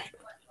weighted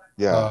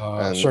Yeah.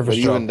 And service but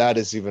even job. that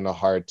is even a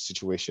hard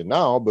situation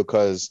now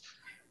because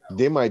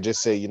they might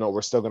just say,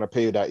 we're still gonna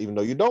pay you that even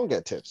though you don't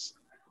get tips.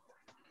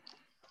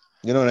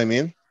 You know what I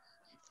mean?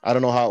 I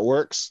don't know how it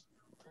works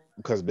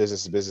because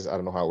business is business. I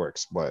don't know how it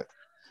works, but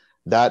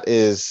that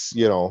is,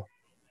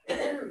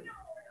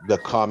 the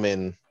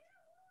common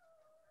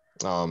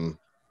um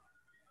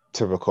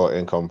typical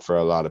income for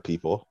a lot of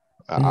people,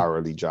 an Mhm.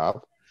 hourly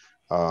job.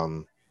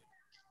 Um,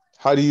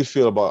 how do you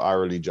feel about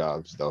hourly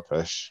jobs,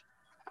 Delpesh?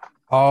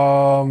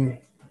 Um,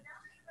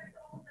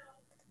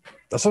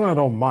 that's something I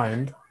don't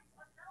mind.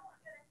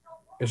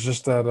 It's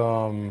just that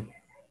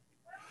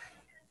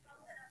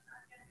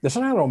there's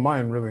something I don't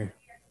mind really.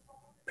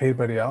 Paid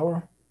by the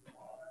hour.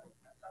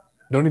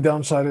 The only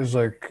downside is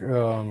like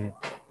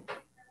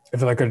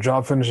if like a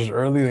job finishes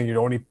early,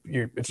 then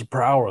it's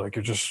per hour. Like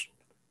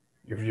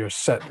you're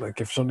set. Like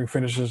if something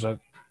finishes at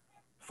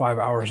 5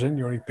 hours in,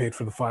 you're only paid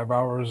for the 5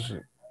 hours.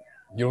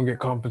 You don't get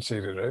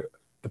compensated, right?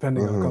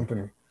 Depending on the Mm-hmm.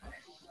 company.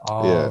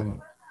 Yeah.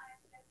 Um,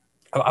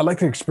 I like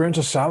to experience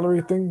a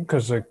salary thing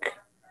because like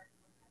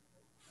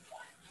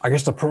I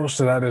guess the pros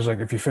to that is like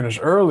if you finish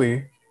early,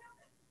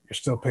 you're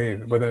still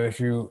paid. But then if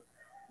you're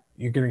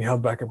getting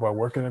held back by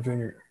work and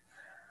everything,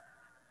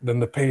 then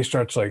the pay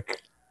starts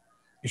like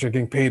you start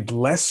getting paid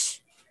less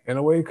in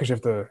a way because you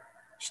have to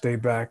stay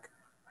back.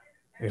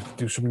 You have to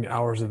do so many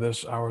hours of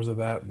this, hours of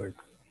that. Like,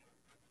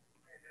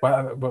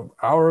 but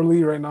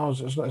hourly right now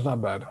it's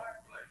not bad.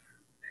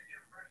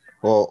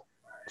 Well,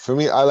 for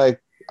me, I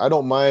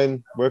don't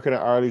mind working an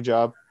hourly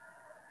job.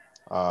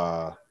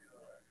 Uh,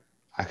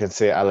 I can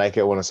say I like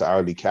it when it's an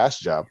hourly cash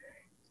job.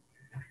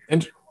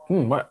 And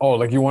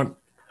like you want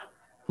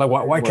like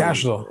why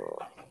cash though?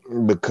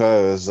 Well,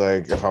 because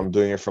like if I'm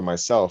doing it for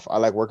myself, I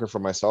like working for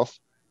myself.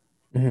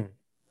 Mm-hmm.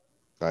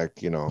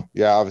 Like,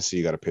 yeah, obviously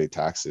you got to pay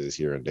taxes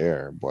here and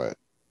there, but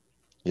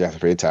you have to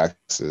pay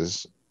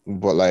taxes.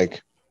 But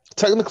like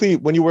technically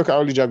when you work an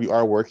hourly job, you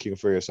are working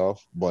for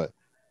yourself, but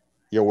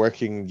you're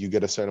working, you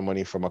get a certain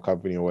money from a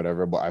company or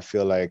whatever. But I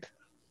feel like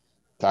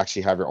to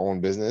actually have your own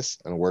business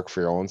and work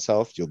for your own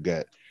self, you'll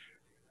get,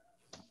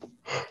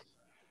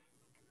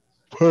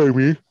 pardon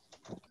me,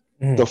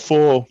 Mm-hmm. the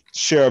full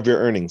share of your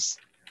earnings.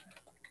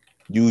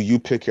 You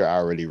pick your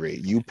hourly rate.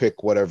 You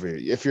pick whatever.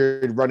 If you're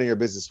running your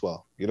business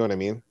well, you know what I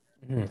mean?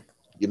 Mm-hmm.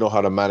 You know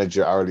how to manage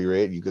your hourly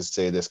rate. You could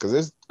say this because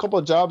there's a couple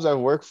of jobs I've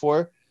worked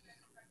for.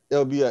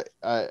 It'll be a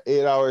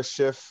 8-hour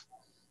shift.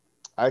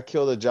 I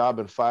kill the job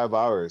in 5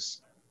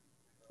 hours.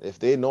 If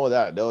they know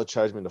that, they'll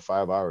charge me the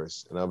 5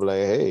 hours, and I'll be like,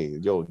 "Hey,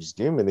 yo, just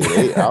give me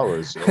the 8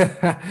 hours, yo. Give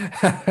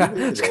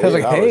me It's the kind of eight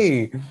like, hours.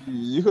 hey,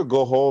 You could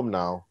go home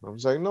now." I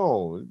was like,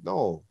 "No,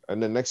 no."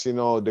 And then next thing you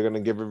know, they're gonna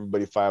give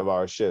everybody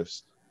 5-hour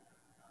shifts,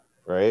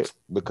 right?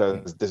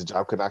 Because this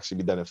job can actually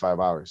be done in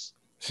 5 hours.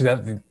 see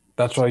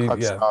that's So why it you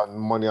cuts down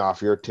money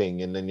off your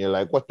thing, and then you're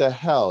like, "What the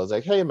hell?" It's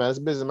like, "Hey man, it's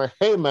business." Man,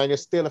 hey man, you're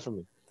stealing from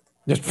me.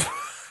 just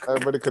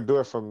Everybody could do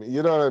it from me.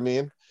 You know what I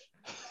mean?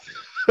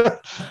 You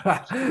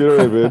know what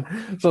I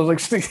mean? so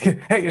it's like,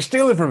 hey, you're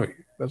stealing from me.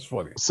 That's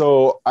funny.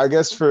 So I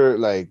guess for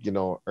like,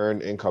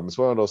 earned income, it's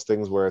one of those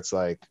things where it's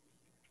like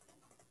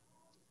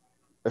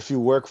if you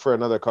work for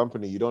another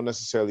company, you don't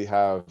necessarily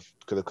have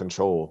the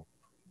control.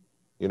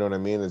 You know what I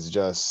mean? It's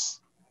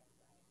just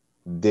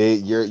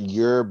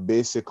you're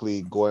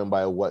basically going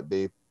by what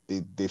they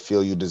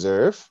feel you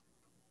deserve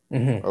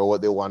Mm-hmm. or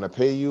what they want to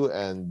pay you,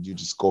 and you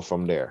just go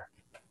from there.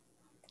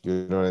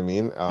 You know what I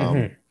mean?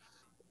 Mm-hmm.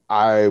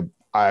 I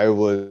I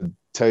would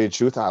tell you the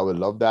truth, I would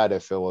love that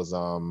if it was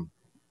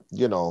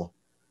you know,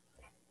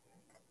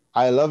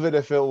 I love it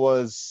if it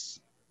was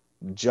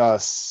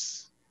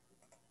just,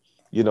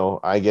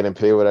 I getting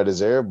paid what I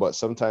deserve, but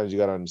sometimes you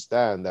gotta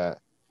understand that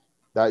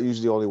that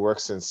usually only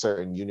works in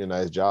certain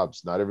unionized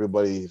jobs. Not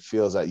everybody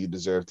feels that you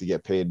deserve to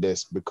get paid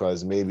this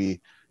because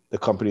maybe the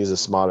company is a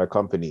smaller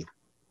company.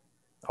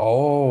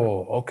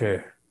 Oh,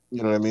 okay.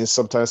 You know what I mean?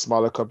 Sometimes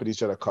smaller companies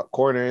try to cut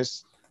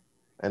corners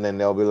and then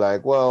they'll be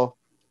like, well,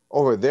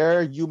 over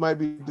there, you might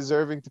be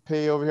deserving to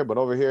pay over here, but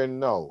over here,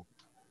 no.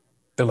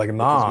 They're like,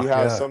 Because we nah,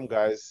 have yeah, some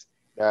guys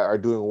that are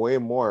doing way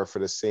more for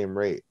the same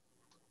rate.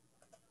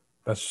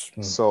 that's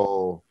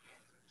So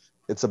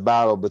it's a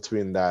battle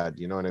between that.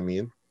 You know what I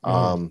mean?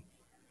 mm-hmm.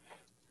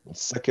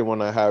 Second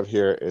one I have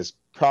here is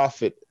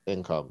profit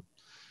income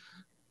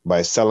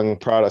by selling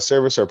product,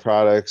 service or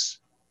products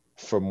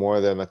for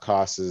more than the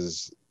cost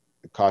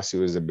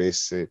you is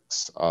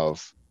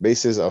the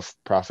basis of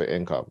profit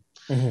income.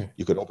 Mm-hmm.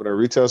 You could open a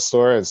retail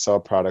store and sell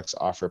products,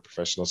 offer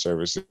professional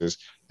services,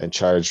 and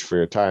charge for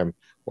your time,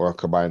 or a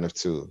combine of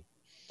two.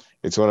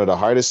 It's one of the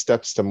hardest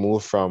steps to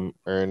move from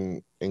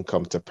earn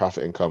income to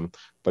profit income,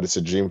 but it's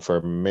a dream for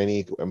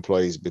many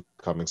employees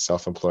becoming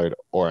self-employed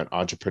or an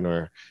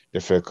entrepreneur.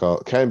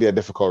 Difficult can be a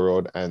difficult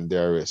road and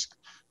there are risks.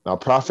 Now,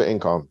 profit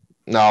income.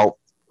 Now,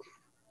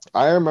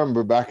 I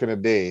remember back in the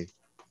day,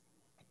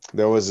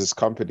 there was this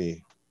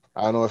company.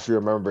 I don't know if you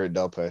remember it,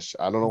 Delpesh.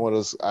 I don't know what it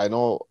was. I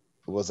know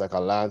it was like a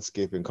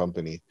landscaping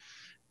company,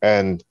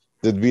 and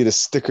there'd be the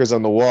stickers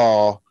on the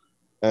wall,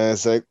 and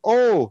it's like,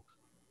 oh,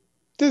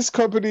 this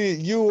company,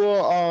 you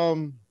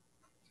will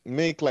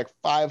make like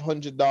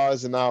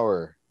 $500 an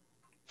hour,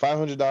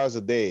 $500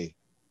 a day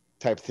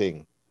type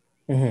thing.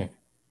 Mm-hmm.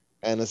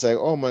 And it's like,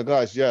 oh my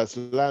gosh, yeah, it's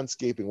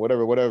landscaping,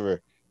 whatever,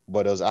 whatever.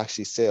 But it was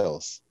actually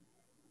sales.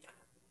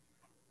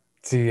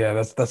 See, yeah,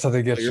 that's how they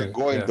So get you're you.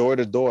 going Yeah, door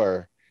to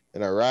door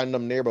in a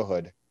random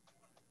neighborhood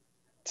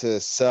to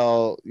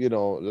sell,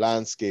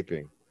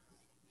 landscaping.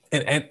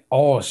 and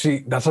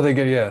see, that's how they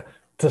get, yeah,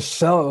 to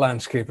sell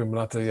landscaping, but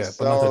not to, To yeah,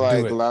 but not to sell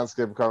do like it.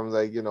 landscape comes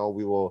like, we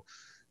will,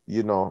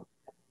 you know,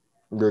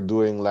 we're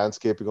doing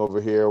landscaping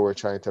over here. We're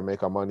trying to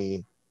make our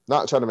money.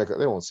 Not trying to make it,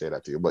 they won't say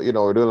that to you, but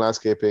we're doing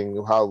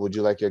landscaping. How would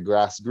you like your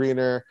grass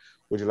greener?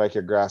 Would you like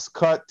your grass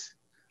cut?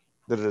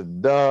 Da, da,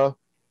 da.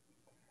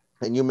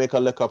 And you make a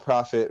lick of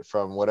profit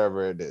from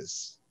whatever it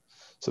is.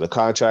 So the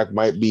contract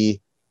might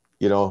be,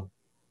 you know,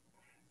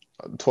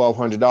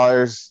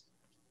 $1,200,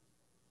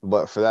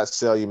 but for that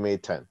sale you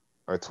made 10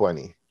 or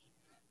 20.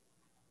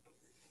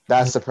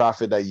 That's the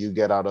profit that you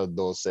get out of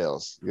those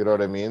sales. You know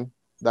what I mean?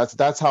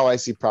 That's how I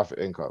see profit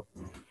income.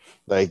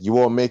 Like you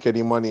won't make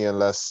any money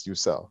unless you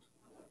sell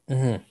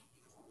Mm-hmm.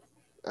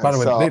 By and the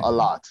way, sell a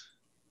lot.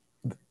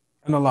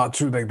 and a lot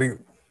too. Like the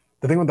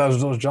thing with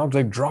those jobs,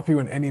 they drop you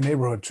in any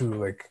neighborhood too.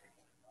 Like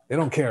they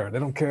don't care. They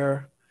don't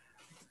care.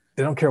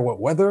 They don't care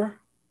what weather.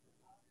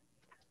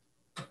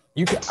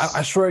 You can.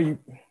 I swear you.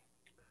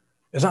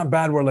 It's not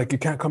bad where like you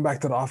can't come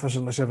back to the office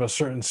unless you have a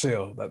certain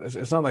sale. That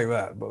it's not like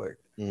that, but like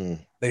Mm.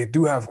 they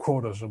do have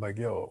quotas. Of like,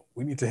 yo,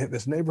 we need to hit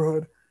this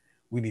neighborhood.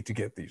 we need to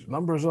get these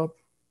numbers up.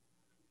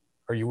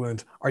 Are you willing?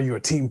 Are you a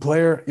team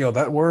player? Yo,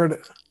 that word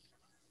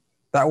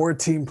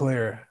team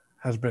player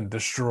has been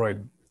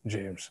destroyed,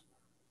 James.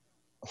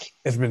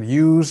 It's been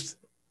used.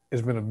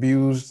 It's been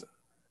abused.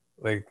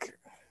 Like,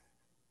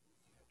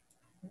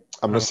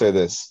 I'm gonna say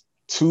this.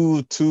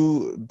 Two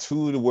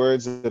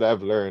words that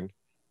I've learned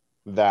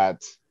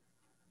that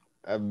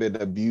have been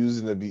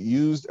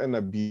abused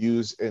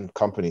in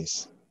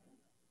companies.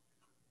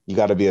 You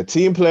got to be a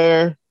team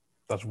player,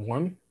 that's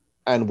one.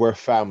 and we're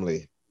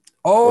family,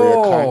 or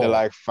you're kind of Oh,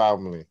 like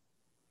family.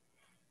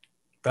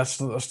 that's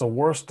the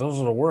worst. Those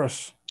are the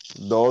worst.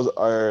 Those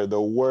are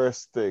the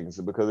worst things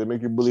because they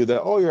make you believe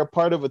that, oh, you're a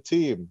part of a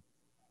team.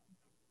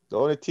 The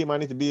only team I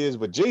need to be is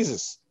with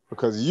Jesus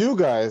because you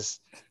guys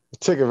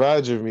take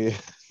advantage of me,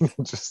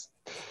 just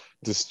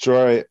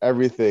destroy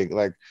everything.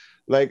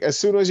 Like as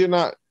soon as you're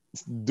not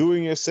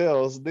doing your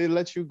sales, they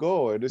let you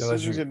go. And They as let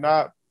soon as you.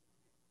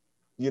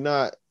 you're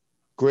not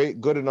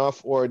good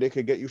enough, or they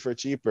could get you for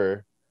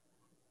cheaper,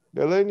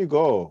 they're letting you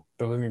go.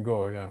 They're letting you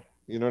go. Yeah.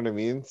 You know what I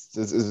mean?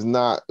 It's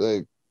not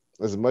like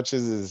as much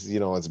as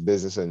it's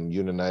business and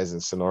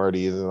unionizing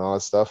sonorities and all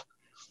that stuff.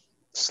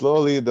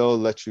 Slowly they'll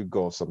let you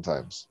go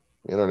sometimes.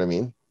 You know what I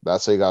mean?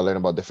 That's why you gotta learn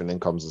about different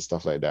incomes and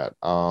stuff like that.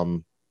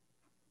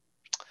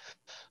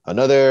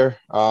 Another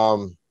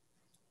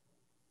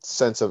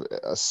sense of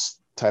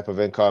type of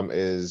income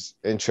is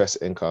interest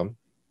income,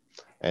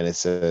 and it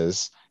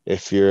says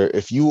if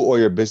you or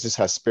your business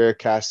has spare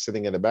cash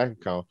sitting in a bank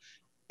account,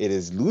 it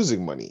is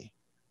losing money.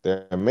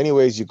 There are many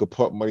ways you could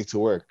put money to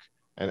work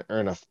and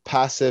earn a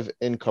passive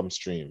income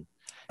stream.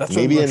 That's a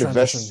Maybe good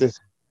invest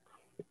transition.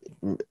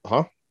 it,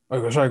 huh?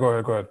 Okay, sorry. Go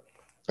ahead. Go ahead.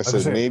 It I was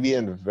says saying. maybe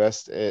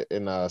invest it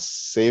in a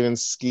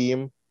savings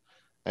scheme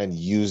and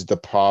use the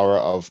power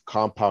of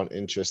compound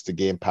interest to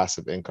gain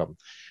passive income.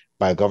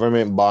 Buy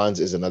government bonds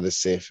is another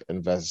safe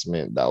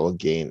investment that will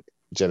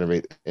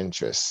generate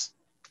interest.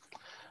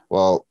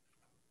 Well,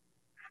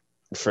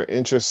 for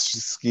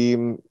interest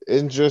income,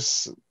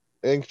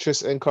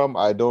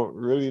 I don't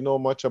really know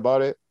much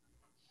about it.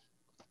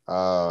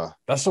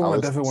 That's the I one I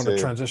would definitely want to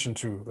say, transition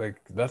to. Like,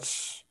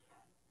 that's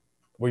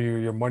where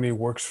your money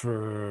works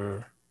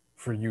for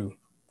you.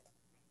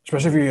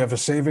 Especially if you have a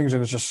savings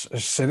and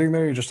it's sitting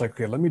there, you're just like,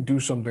 okay, let me do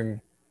something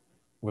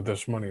with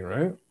this money,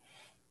 right?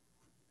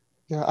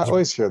 yeah, I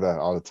always hear that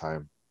all the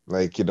time.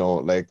 Like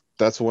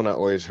that's one I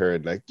always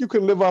heard. Like, you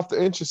can live off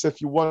the interest if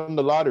you won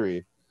the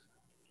lottery.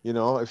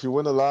 If you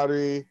win the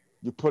lottery,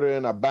 you put it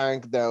in a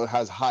bank that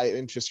has high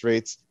interest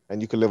rates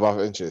and you can live off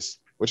interest,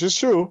 which is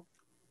true.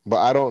 But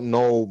I don't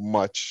know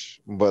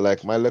much. But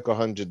like my little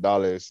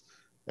 $100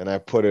 and I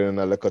put it in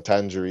a little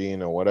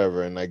tangerine or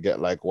whatever, and I get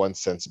like 1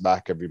 cent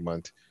back every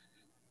month.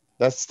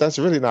 That's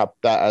really not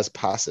that as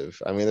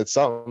passive. I mean, it's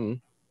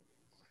something,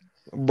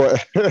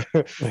 but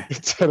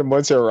it's pretty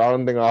much you're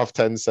rounding off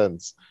 10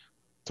 cents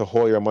to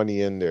hold your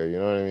money in there. You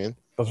know what I mean?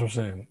 That's what I'm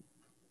saying.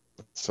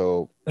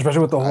 So Especially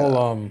with the I,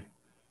 whole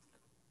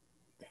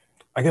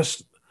I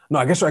guess no,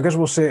 I guess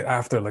we'll say it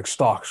after like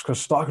stocks, because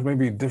stocks may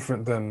be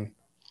different than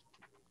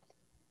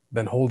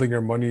holding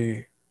your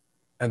money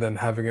and then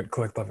having it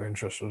collect off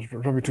interest. So it's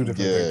probably two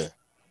different yeah. things.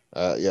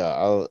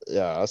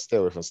 I'll stay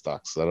away from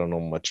stocks. I don't know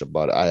much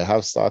about it. I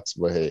have stocks,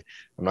 but hey,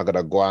 I'm not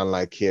gonna go on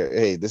like here.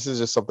 Hey, this is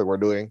just something we're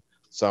doing.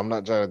 So I'm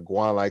not trying to go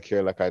on like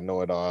here like I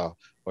know it all,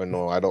 or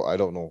no, I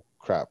don't know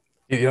crap.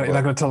 You're not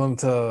But gonna tell them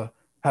to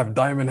have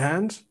diamond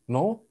hands?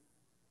 No?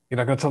 You're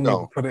not gonna tell them to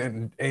no, put it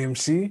in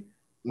AMC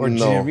or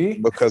no,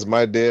 GME? because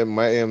my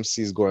AMC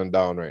is going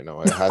down right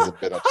now. It hasn't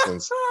been up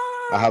since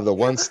I have the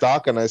one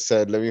stock, and I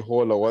said let me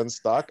hold the one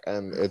stock,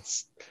 and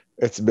it's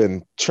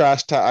been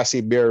trash. I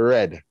see bare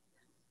red.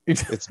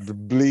 It's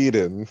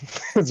bleeding.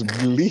 It's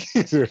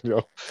bleeding,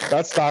 yo.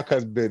 That stock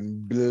has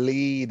been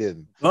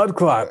bleeding.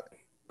 Bloodclot.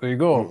 There you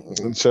go.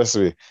 Trust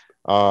me.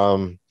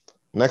 Um,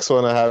 Next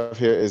one I have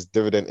here is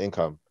dividend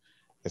income.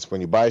 It's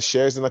when you buy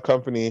shares in a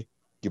company,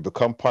 you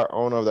become part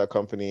owner of that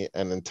company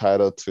and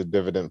entitled to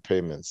dividend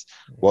payments.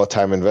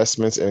 Well-timed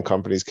investments in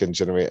companies can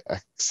generate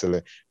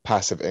excellent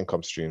passive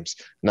income streams.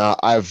 Now,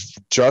 I've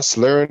just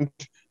learned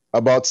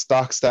about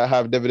stocks that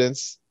have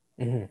dividends.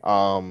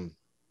 Mm-hmm.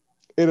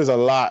 It is a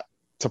lot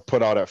to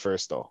put out at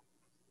first, though.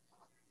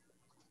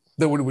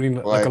 That would mean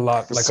Like like a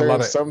lot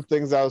of. some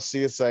things I'll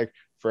see, it's like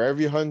for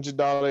every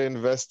 $100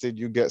 invested,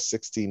 you get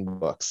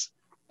 $16.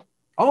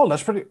 Oh,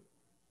 that's pretty.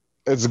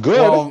 It's good,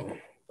 Well,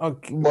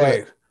 okay, but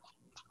wait.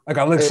 I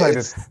got excited.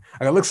 it's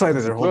I got excited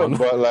it's there. Hold good, on.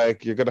 but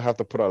like you're gonna have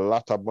to put a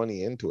lot of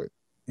money into it.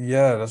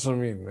 Yeah, that's what I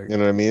mean. Like, You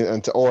know what I mean?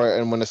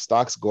 And when the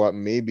stocks go up,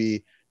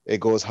 maybe it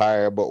goes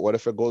higher, but what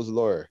if it goes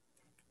lower?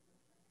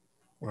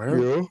 right? You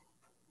know?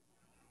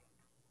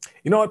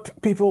 You know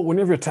what, people?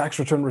 Whenever your tax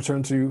return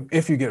returned to you,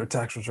 if you get a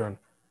tax return,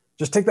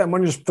 just take that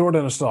money, just throw it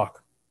in a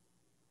stock.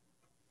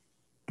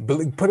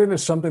 Put it into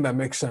something that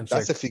makes sense.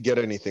 That's Like, if you get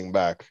anything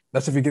back.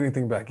 that's if you get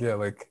anything back. Yeah,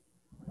 like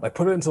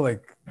put it into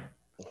like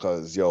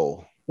Because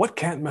what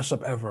can't mess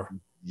up ever?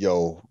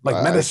 yo,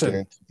 Like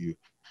medicine.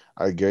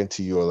 I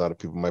guarantee you, a lot of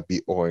people might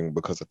be owing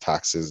because of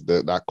taxes.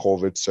 That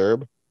COVID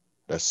CERB,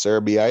 the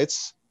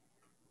Serbiites,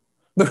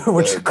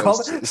 What you call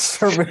it?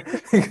 That's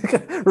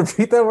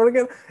Repeat that word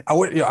again. I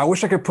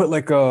wish I could put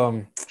like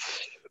a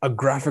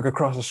graphic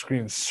across the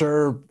screen.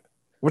 Serbitis.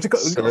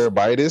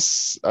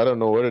 I don't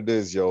know what it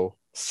is, yo.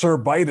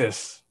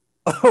 Serbitis.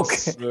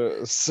 Okay.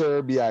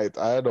 Serbiite.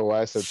 I don't know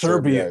why I said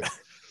Serbia. Serbiite.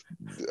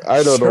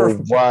 I don't know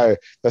why.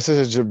 That's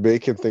such a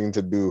Jamaican thing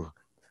to do.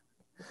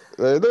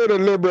 They're the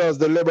liberals,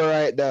 the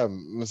liberate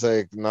them. It's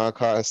like, nah,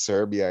 call it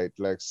Serbiite,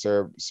 like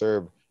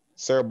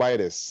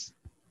Serbitis.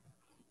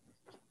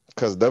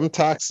 Because them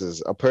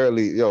taxes,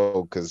 apparently,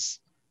 yo, because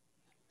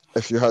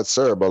if you had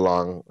Serb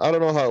along, I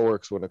don't know how it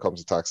works when it comes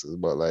to taxes,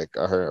 but like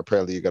I heard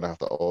apparently you're gonna have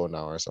to owe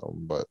now or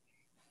something, but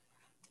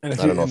And if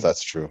I you don't know if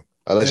that's true. if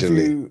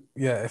Allegedly. you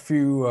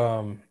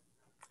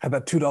had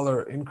that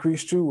 $2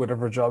 increase to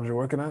whatever jobs you're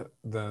working at,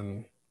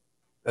 then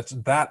that's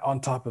that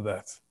on top of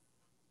that,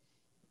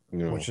 You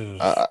know, which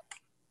is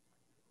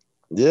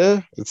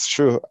yeah, it's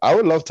true. I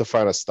would love to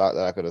find a stock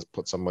that I could just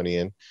put some money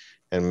in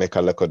and make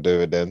a little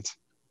dividend.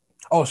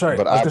 oh sorry,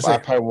 But I was gonna I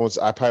say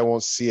probably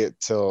won't see it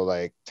till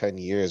like 10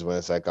 years when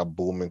it's like a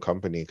booming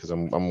company because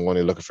I'm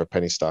only looking for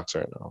penny stocks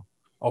right now.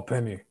 oh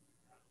penny. It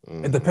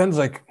Mm. depends.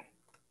 Like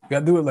you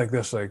gotta do it like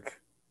this. Like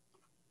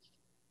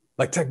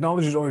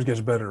technology always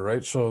gets better,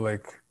 right? So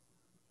like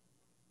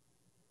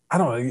I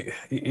don't know.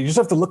 You just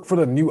have to look for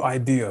the new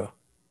idea.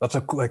 That's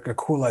like a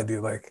cool idea.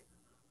 Like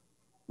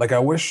I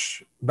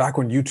wish back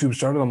when YouTube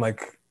started, I'm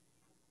like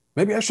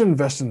maybe I should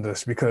invest in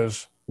this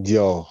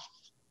Yo,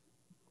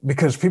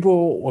 because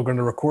people are going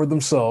to record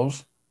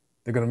themselves.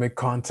 They're going to make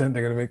content.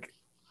 They're going to make,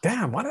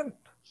 damn, why didn't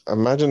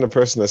imagine the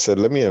person that said,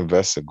 let me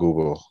invest in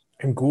Google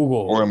in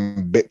Google? or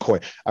in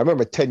Bitcoin. I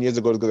remember 10 years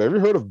ago, have you ever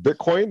heard of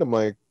Bitcoin? I'm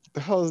like, the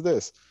hell is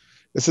this?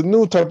 It's a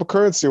new type of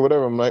currency or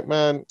whatever. I'm like,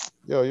 man,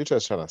 yo, you're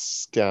just trying to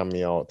scam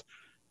me out.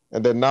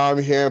 And then now I'm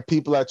hearing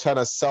people are trying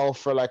to sell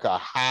for like a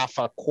half,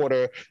 a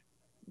quarter.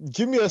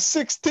 Give me a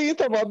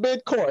 16th of a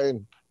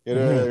Bitcoin. You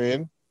know what I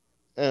mean?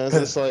 And it's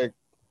just like,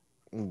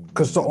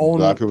 Because to a lot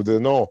of own, people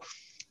didn't know.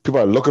 People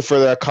are looking for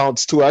their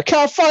accounts too. I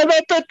can't find my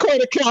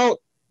Bitcoin account.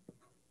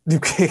 you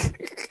can't,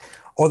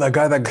 oh,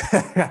 I'm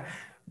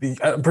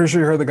pretty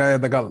sure you heard the guy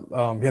that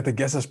got, he had to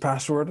guess his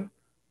password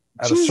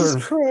at a Jesus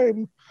certain, Christ.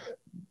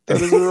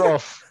 That is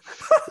rough.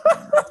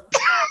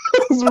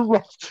 That is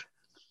rough.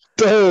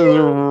 That is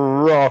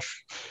rough.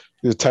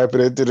 You type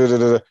it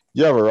in,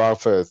 you have a wrong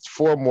for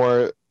 4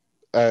 more,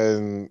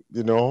 and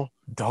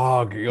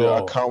dog, your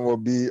yo. account will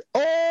be,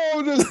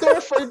 oh, just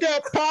don't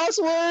forget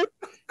password.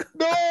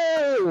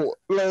 No,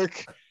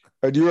 like,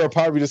 and you were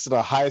probably just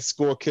a high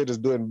school kid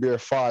just doing beer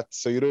fought,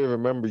 so you don't even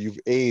remember you've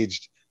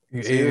aged. So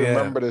you Yeah.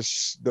 remember the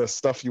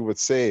stuff you would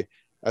say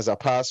as a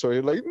password.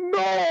 You're like,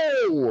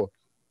 no,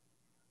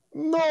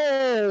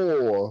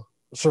 no.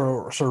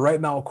 So right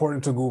now,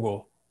 according to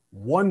Google,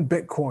 one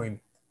Bitcoin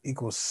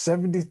equals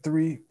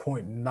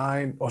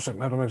 73.9. Oh, sorry,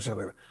 not to say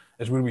like that.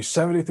 It's going to be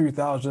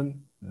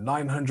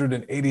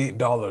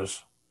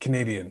 $73,988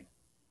 Canadian.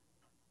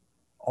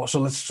 Oh, so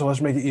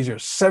let's make it easier.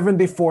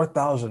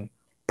 74,000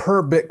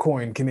 per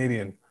Bitcoin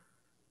Canadian.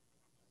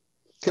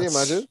 Can you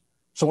That's imagine?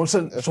 so once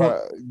If I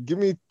give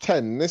me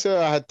 10, they say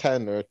I had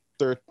 10 or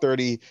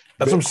 30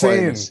 that's what I'm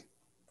saying, Bitcoins.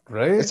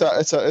 right? It's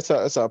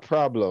a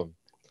problem.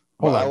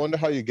 But Hold I on. wonder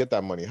how you get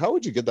that money. How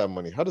would you get that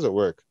money? How does it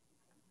work?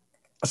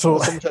 So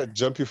Unless someone try to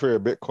jump you for your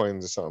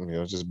Bitcoins or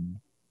something, just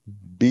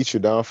beat you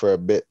down for a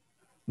bit.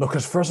 no,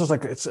 because first it's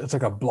like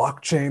a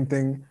blockchain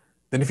thing.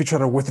 Then if you try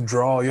to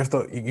withdraw, you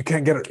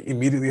can't get it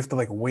immediately. You have to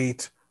like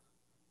wait,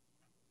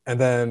 and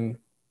then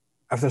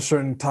after a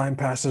certain time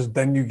passes,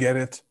 then you get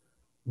it.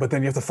 But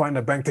then you have to find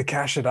a bank to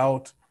cash it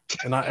out.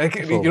 And you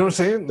know So what I'm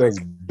saying? there's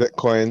Like,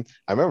 Bitcoin.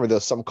 I remember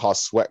there's something called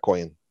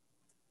Sweatcoin.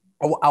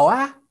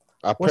 ah?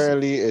 What's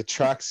Apparently, it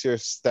tracks your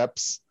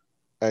steps,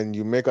 and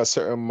you make a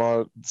certain amount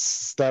of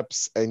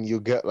steps, and you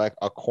get like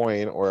a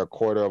coin or a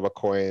quarter of a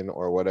coin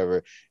or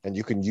whatever, and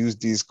you can use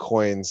these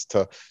coins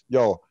to,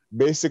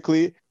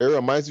 basically, it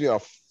reminds me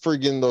of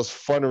friggin' those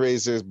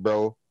fundraisers,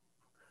 bro.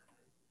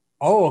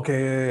 oh,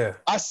 okay, yeah.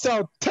 I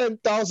sell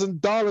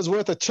 $10,000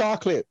 worth of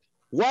chocolate.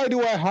 Why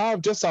do I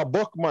have just a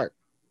bookmark?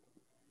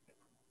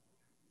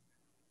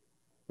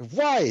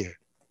 Why?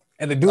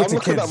 And they do it I'm to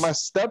looking at my kids.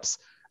 steps,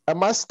 and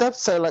my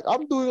steps are like,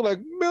 I'm doing like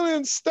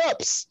million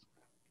steps.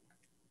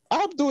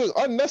 I'm doing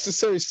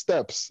unnecessary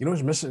steps. You know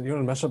what's missing? You know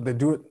what's messed up? They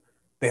do it.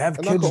 They have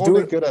And I could kids do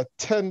only it. get a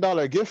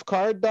 $10 gift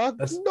card, dog.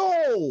 That's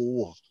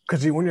No.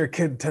 because when you're a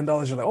kid,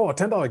 $10, you're like, oh,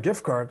 $10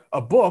 gift card,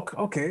 a book,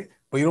 okay.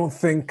 But you don't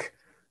think,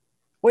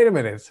 wait a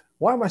minute,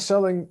 why am I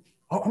selling?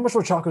 How much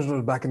were chocolates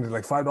was back in the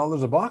like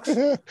 $5 a box?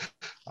 I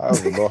don't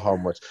even know how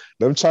much.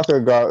 Them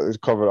chocolate got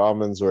covered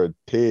almonds were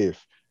teeth.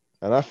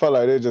 And I felt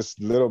like they just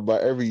little by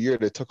every year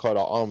they took out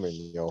an almond,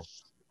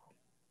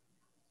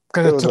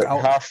 Because It it was took like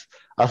out. half,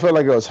 I felt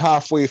like it was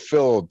halfway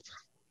filled.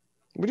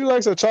 Would you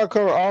like some chocolate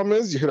covered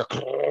almonds? You hear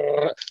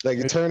the like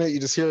you turn it, you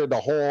just hear the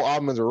whole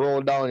almonds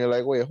roll down. You're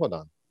like, wait, hold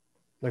on.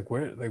 Where's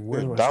You're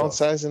my stuff?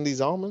 downsizing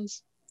these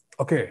almonds?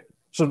 Okay,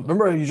 so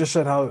remember you just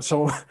said how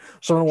someone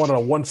wanted a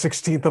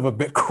 1/16th of a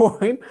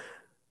Bitcoin.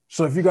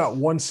 So if you got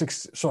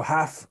 1/6, so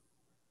half,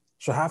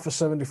 So half of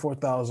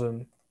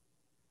 74,000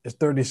 is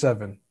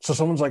 37. So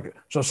someone's like,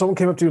 so if someone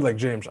came up to you like,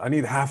 James, I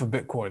need half a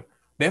Bitcoin.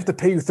 They have to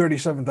pay you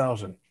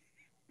 37,000.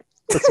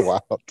 That's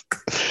wild.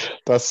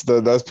 That's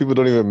people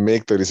don't even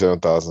make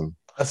 37,000.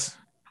 That's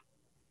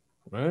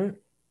right.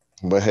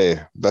 But hey,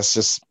 that's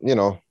just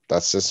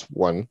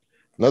one.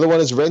 Another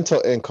one is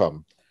rental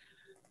income.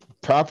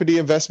 Property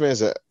investment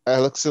is an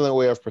excellent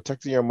way of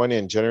protecting your money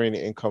and generating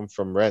income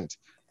from rent.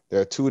 There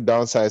are two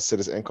downsides to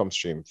this income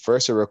stream.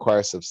 First, it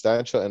requires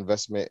substantial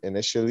investment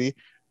initially,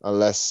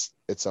 unless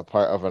it's a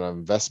part of an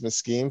investment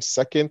scheme.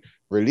 Second,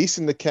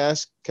 releasing the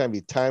cash can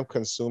be time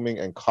consuming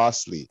and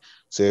costly.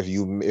 So if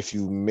you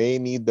may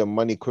need the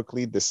money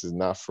quickly, this is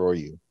not for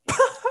you.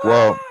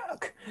 Well,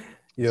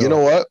 you know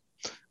what?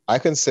 I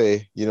can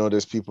say,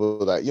 there's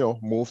people that,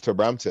 moved to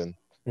Brampton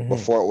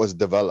before it was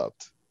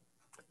developed,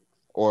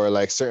 or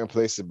like certain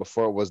places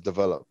before it was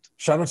developed.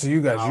 Shout out to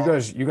you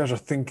guys. You guys are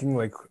thinking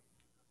like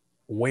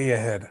way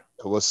ahead.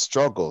 It was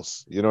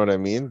struggles. You know what I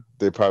mean?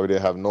 They probably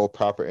didn't have no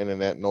proper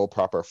internet, no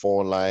proper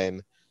phone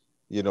line.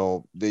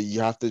 You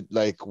have to,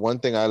 like, one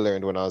thing I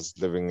learned when I was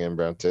living in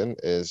Brampton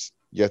is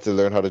you have to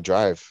learn how to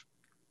drive.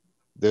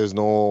 There's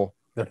no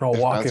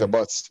walking.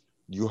 Buts.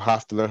 You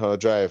have to learn how to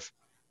drive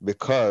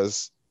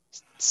because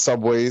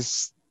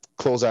subways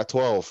close at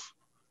 12.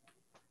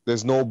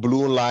 There's no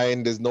blue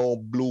line. There's no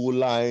blue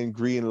line,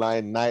 green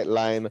line, night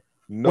line.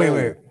 No.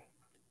 Wait.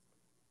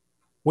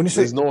 When you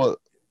say there's no,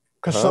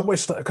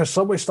 because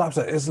subway stops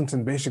at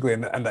Islington basically,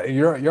 and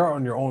you're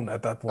on your own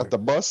at that point. At the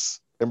bus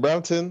in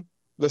Brampton,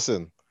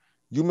 listen,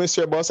 you miss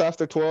your bus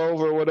after 12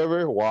 or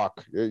whatever,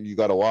 walk. You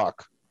gotta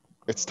walk.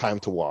 It's time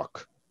to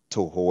walk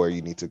to where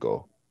you need to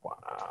go.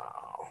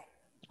 Wow.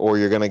 Or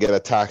you're gonna get a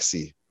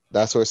taxi.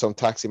 That's where some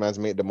taxi mans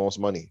make the most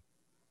money.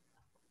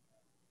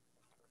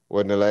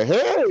 When they're like,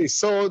 hey,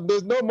 so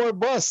there's no more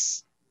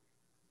bus.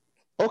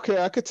 Okay,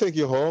 I could take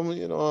you home,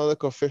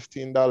 like a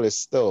 $15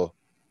 still.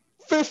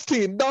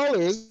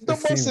 $15? The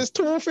bus is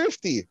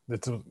 $250.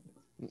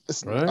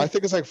 Right? I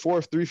think it's like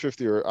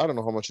 $350, or I don't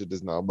know how much it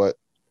is now, but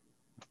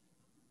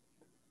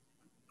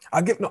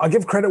I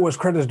give credit where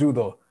credit's due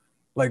though.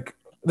 Like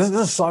this is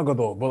a saga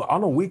though, but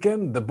on a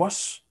weekend, the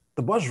bus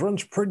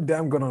runs pretty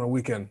damn good on a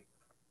weekend.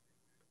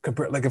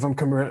 If I'm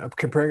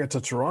comparing it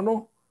to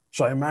Toronto,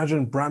 so I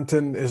imagine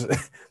Brampton is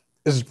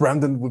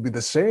Brampton would be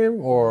the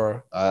same,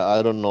 or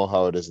I don't know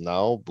how it is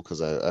now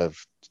because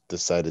I've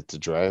decided to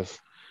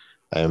drive.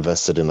 I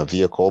invested in a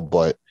vehicle,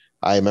 but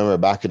I remember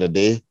back in the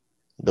day,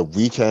 the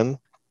weekend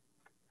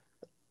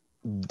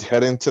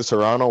heading to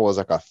Toronto was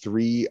like a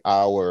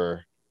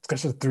 3-hour.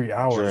 It's just 3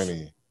 hours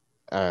journey,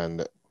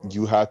 and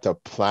you had to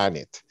plan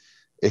it.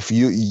 If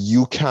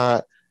you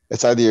can't,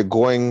 it's either you're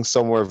going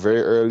somewhere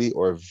very early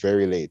or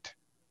very late.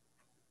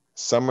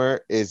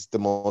 Summer is the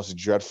most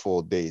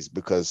dreadful days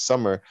because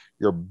summer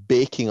you're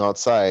baking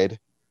outside,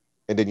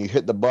 and then you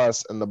hit the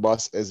bus, and the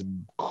bus is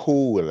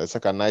cool. It's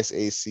like a nice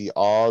AC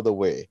all the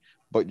way,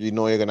 but you're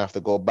gonna have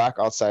to go back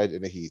outside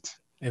in the heat.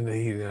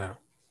 Yeah.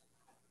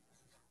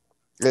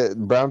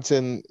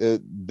 Brampton,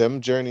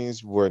 them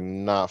journeys were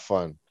not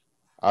fun.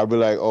 I'll be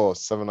like,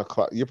 7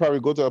 o'clock. You probably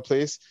go to a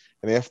place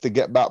and they have to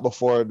get back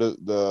before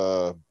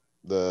the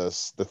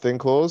thing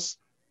closes.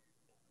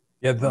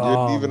 Yeah,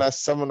 you're leaving at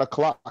 7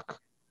 o'clock.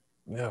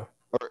 Yeah.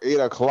 Or 8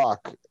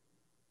 o'clock.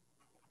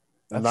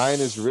 9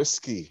 is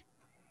risky.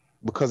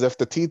 Because if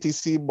the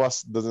TTC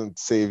bus doesn't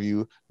save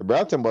you, the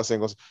Brampton bus ain't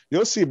going to.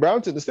 You'll see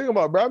Brampton. The thing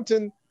about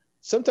Brampton,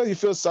 sometimes you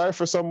feel sorry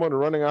for someone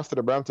running after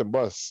the Brampton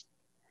bus.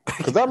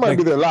 Because that might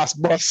be their last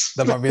bus.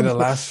 That might be the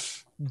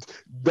last.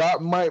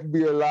 That might be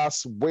your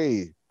last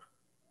way.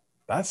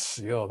 That's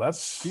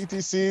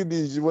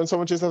TTC. When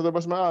someone chases after the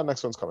bus,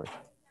 next one's coming.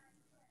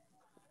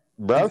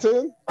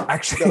 Brampton,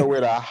 actually, you gotta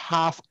wait a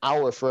half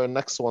hour for a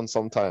next one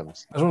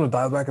sometimes. I just want to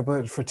dial back a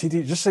bit for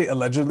TT. Just say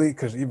allegedly,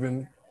 because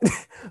even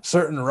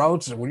certain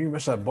routes, when you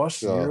miss that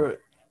bus,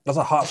 that's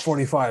a hot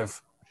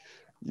 45.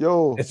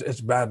 Yo,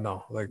 it's bad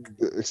now. Like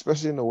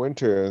especially in the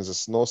winter, and it's a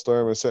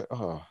snowstorm.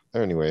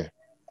 Anyway,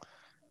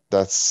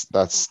 that's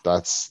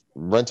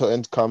rental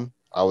income.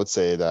 I would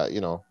say that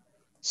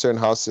certain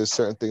houses,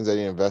 certain things that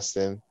you invest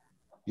in.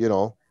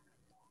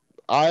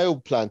 I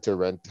plan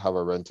to have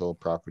a rental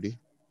property.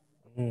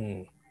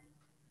 Airbnb.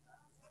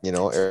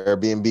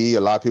 A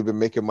lot of people have been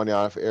making money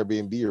off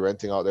Airbnb,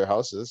 renting out their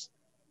houses,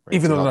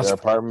 even though their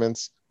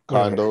apartments,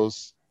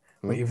 condos.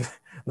 Wait,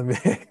 let me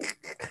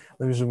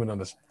zoom in on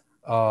this.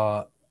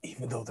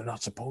 Even though they're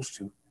not supposed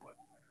to.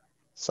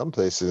 Some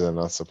places are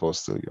not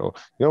supposed to, yo. You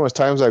know how much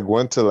times I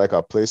went to like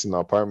a place in the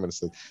apartment and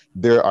said,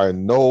 there are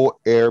no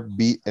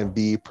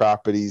Airbnb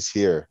properties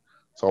here.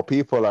 So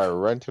people are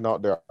renting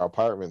out their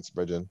apartments,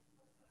 Bridget.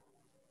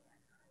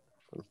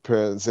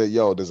 Parents say,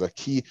 yo, there's a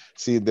key.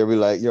 See, they'll be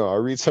like, yo, I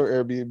read some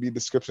Airbnb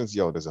descriptions.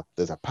 Yo,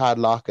 there's a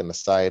padlock on the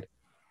side.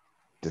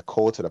 The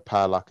code to the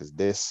padlock is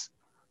this.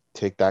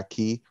 Take that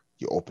key.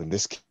 You open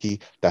this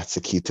key. That's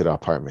the key to the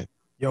apartment.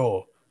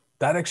 Yo,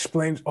 that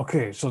explains.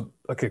 Okay,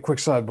 quick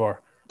sidebar.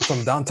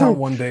 From downtown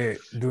one day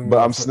doing. But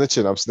I'm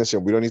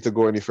snitching. We don't need to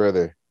go any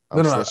further.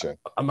 I'm snitching.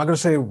 I'm not gonna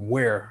say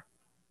where,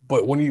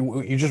 But when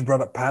you just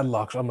brought up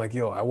padlocks, I'm like,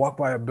 yo, I walked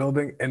by a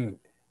building, and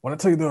when I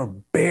tell you there are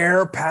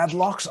bare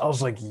padlocks, I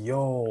was like,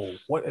 yo,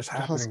 what is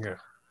happening here?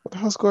 What the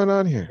hell's going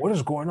on here? What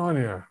is going on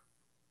here?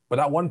 But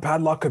that one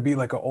padlock could be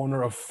like an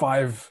owner of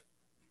 5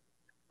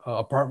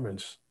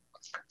 apartments.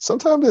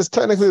 Sometimes it's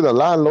technically the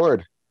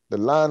landlord. The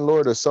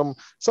landlord or some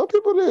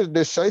people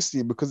they're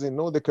shysty because they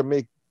know they can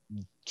make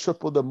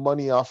triple the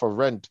money off of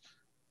rent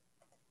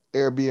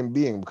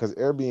Airbnb because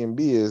Airbnb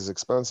is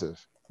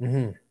expensive.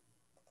 Mm-hmm.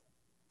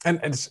 And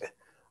it's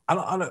I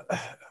don't know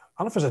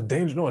if it's a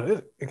danger. No,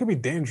 it could be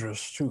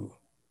dangerous too.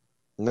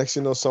 Next,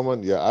 you know,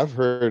 I've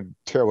heard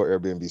terrible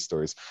Airbnb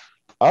stories.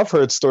 I've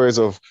heard stories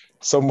of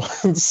someone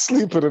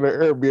sleeping in an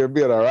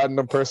Airbnb and a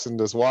random person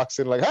just walks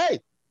in like,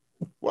 "Hey,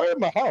 we're in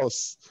my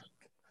house."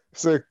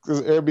 So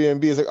this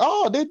Airbnb is like,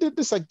 "Oh, they did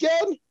this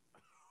again."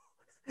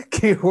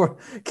 Keyword,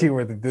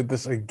 they did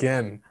this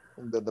again.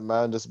 And then the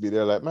man just be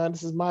there like, "Man,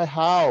 this is my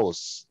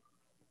house.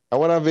 I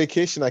went on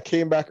vacation. I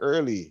came back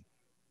early."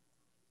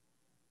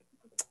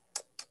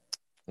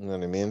 You know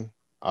what I mean?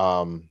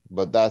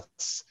 But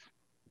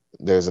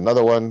there's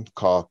another one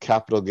called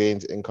capital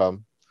gains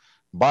income.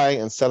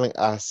 Buying and selling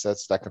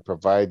assets that can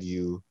provide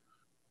you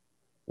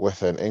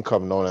with an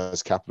income known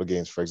as capital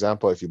gains. For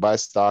example, if you buy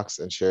stocks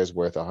and shares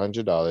worth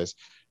 $100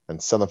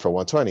 and sell them for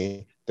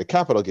 $120, the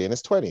capital gain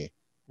is $20.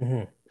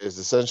 Mm-hmm. It's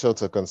essential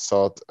to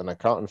consult an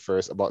accountant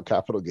first about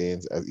capital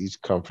gains, as each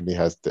country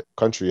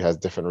has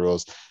different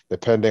rules.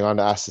 Depending on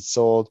the assets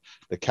sold,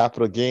 the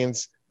capital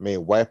gains may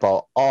wipe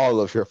out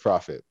all of your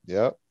profit.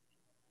 Yep.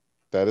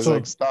 That is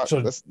like stock.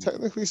 That's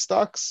technically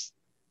stocks.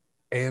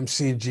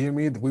 AMC,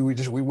 GME,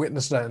 we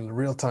witnessed that in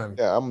real time.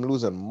 Yeah, I'm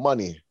losing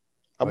money.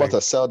 I'm about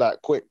to sell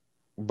that quick.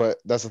 But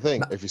that's the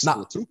thing. If you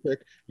sell too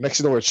quick, next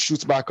you know it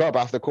shoots back up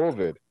after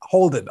COVID.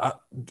 Hold it.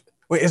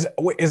 Is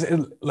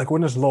it like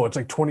when it's low? It's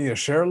like 20 a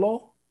share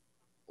low?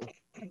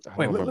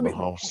 I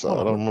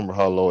don't remember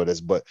how low it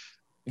is, but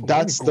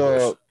that's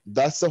the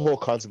whole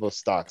concept of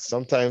stocks.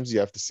 Sometimes you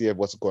have to see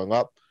what's going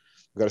up.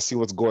 You got to see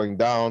what's going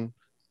down.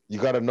 You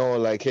got to know,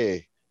 like,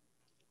 hey,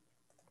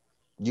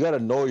 you got to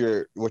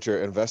know what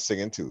you're investing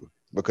into,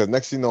 because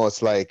next you know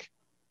it's like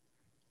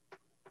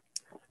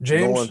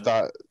James, no one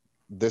thought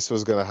this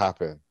was gonna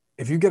happen.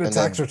 If you get a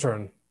tax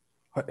return,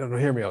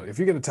 hear me out. If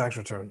you get a tax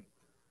return,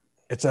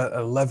 it's at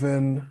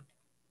 11.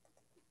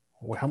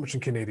 Wait, how much in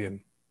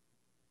Canadian?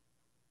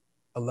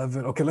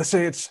 11. Okay, let's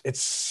say it's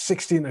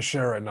 16 a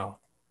share right now.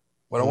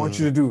 What I want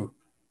you to do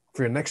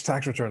for your next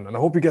tax return, and I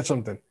hope you get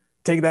something,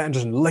 take that and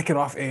just lick it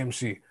off AMC.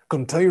 Because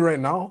I'm telling you right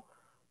now,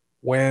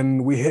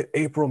 when we hit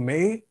April,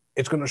 May,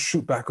 it's going to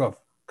shoot back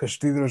up because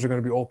theaters are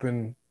going to be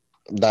open.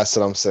 That's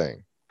what I'm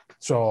saying.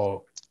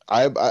 So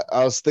I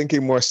was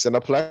thinking more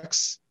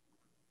Cineplex,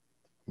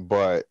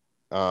 but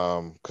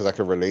because I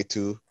could relate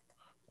to,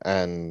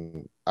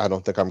 and I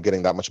don't think I'm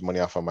getting that much money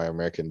off of my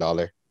American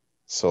dollar.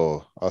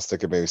 So I was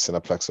thinking maybe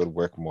Cineplex would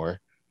work more.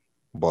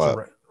 But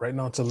so right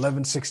now it's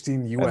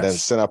 11.16 US. And then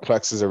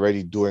Cineplex is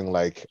already doing,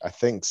 like, I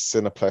think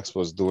Cineplex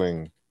was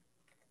doing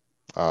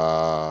what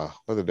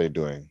are they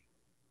doing?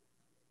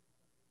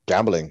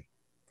 Gambling.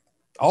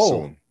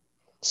 Soon.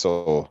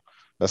 So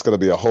that's gonna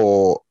be a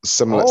whole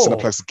similar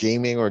Cineplex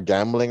gaming or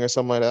gambling or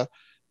something like that.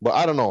 But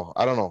I don't know.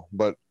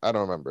 But I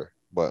don't remember.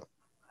 But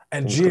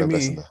and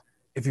GME,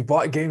 if you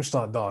bought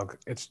GameStop, dog,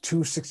 it's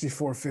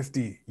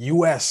 $264.50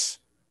 US.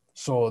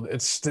 So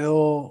it's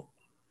still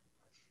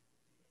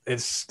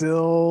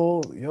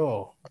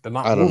yo. They're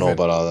not. I don't know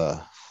about all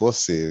that. We'll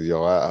see,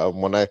 yo.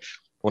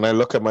 When I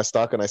look at my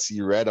stock and I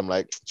see red, I'm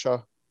like,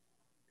 cha.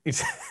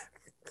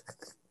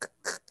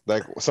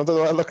 Like sometimes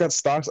when I look at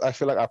stocks, I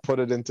feel like I put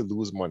it in to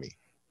lose money.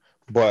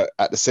 But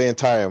at the same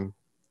time,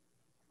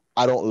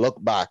 I don't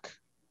look back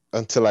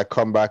until I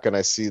come back and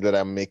I see that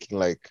I'm making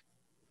like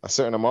a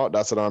certain amount.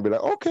 That's when I'll be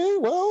like, okay,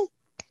 well,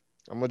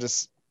 I'm gonna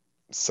just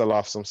sell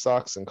off some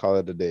stocks and call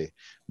it a day.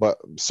 But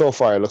so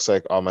far, it looks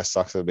like all my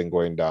stocks have been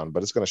going down,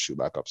 but it's gonna shoot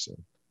back up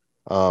soon.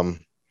 Now,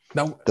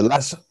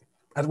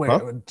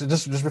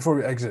 just before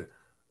we exit,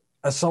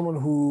 as someone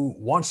who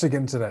wants to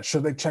get into that,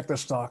 should they check their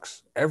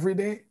stocks every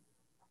day,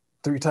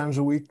 3 times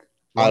a week?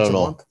 I don't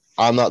know.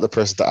 I'm not the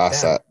person to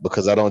ask that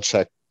because I don't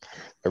check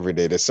every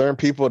day. There's certain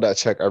people that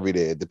check every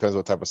day. It depends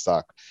what type of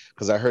stock.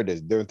 Because I heard there's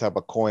different type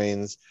of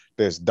coins.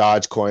 There's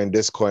Dogecoin,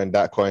 this coin,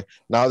 that coin.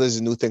 Now there's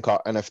a new thing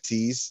called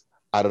NFTs.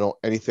 I don't know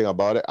anything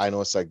about it. I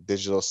know it's like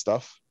digital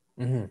stuff.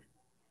 Mm-hmm.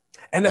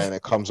 And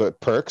it comes with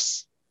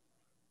perks.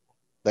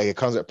 Like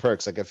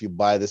if you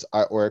buy this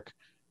artwork,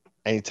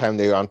 anytime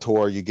they're on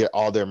tour, you get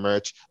all their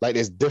merch. Like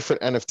there's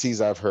different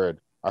NFTs I've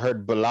heard. I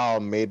heard Bilal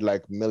made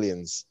like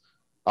millions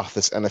off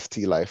this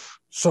NFT life.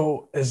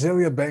 So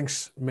Azealia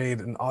Banks made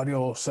an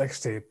audio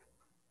sex tape,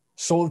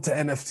 sold it to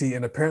NFT,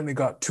 and apparently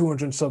got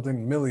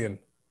 200-something million,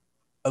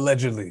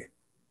 allegedly.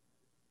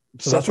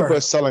 So some people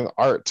are selling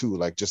art too,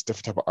 like just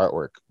different type of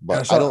artwork.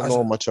 But I don't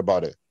know much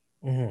about it.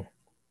 Mm-hmm.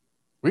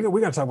 We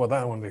got to talk about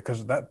that one day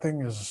because that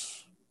thing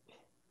is.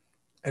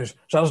 So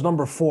that was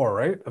number 4,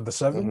 right, of the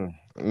 7.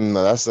 Mm-hmm.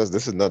 No,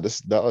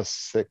 that was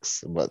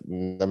 6, but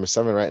number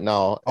 7 right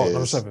now.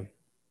 Number 7.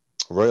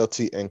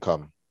 Royalty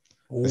income.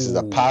 This is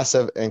a Ooh,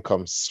 passive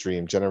income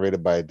stream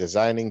generated by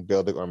designing,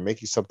 building, or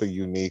making something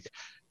unique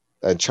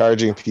and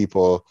charging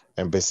people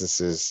and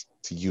businesses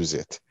to use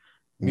it.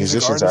 music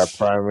Musicians are a artists.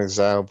 prime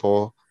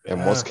example. In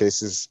most Yeah.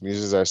 cases,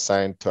 musicians are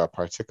signed to a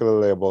particular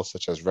label,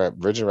 such as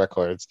Virgin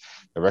Records.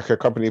 The record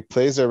company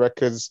plays their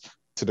records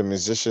to the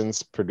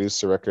musicians, produce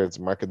the records,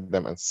 market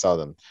them, and sell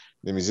them.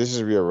 The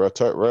musicians receive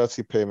a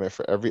royalty payment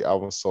for every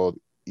album sold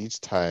each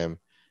time.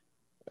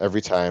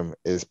 Every time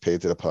is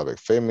paid to the public.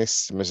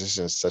 Famous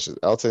musicians such as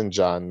Elton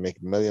John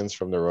make millions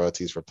from the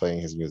royalties for playing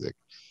his music.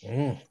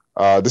 Mm,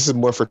 This is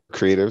more for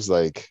creatives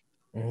like,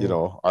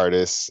 mm-hmm.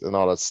 artists and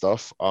all that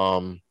stuff.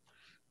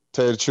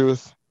 Tell you the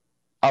truth,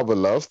 I would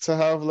love to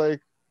have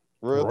like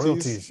royalties,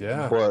 Royalties.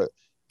 Yeah. but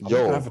I'd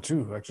like to have yo, it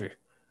too, actually.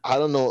 I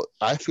don't know.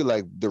 I feel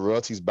like the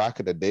royalties back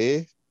in the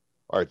day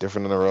are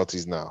different than the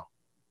royalties now.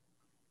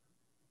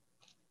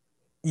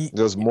 E-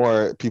 There's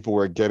more people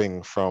were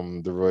getting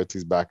from the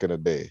royalties back in the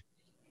day,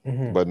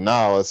 mm-hmm. but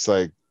now it's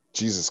like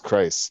Jesus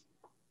Christ.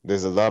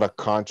 There's a lot of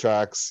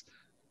contracts.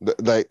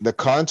 The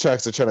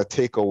contracts are trying to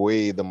take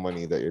away the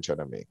money that you're trying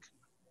to make.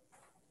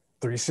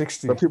 Some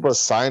 360. people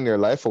sign their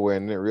life away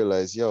and didn't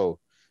realize, yo,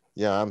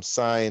 yeah, I'm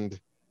signed.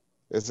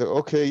 It's like,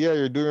 okay, yeah,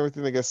 you're doing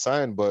everything to get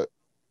signed, but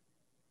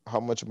how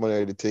much money are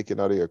you taking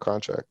out of your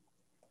contract?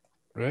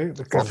 Right? Or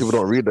people Because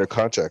don't read their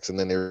contracts and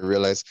then they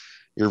realize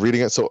you're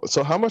reading it. So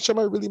how much am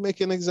I really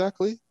making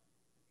exactly?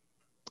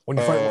 when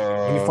you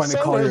finally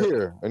Sign call right your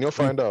here and you'll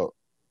when you, find out.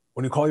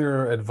 when you call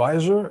your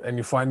advisor and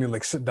you finally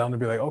like sit down and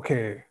be like,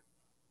 okay,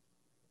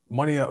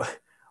 money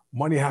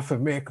money I have to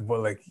make, but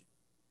like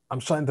I'm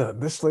signed to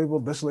this label,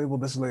 this label,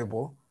 this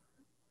label.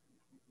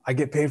 I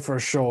get paid for a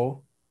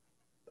show.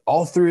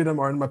 All three of them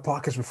are in my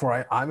pockets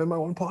before I'm in my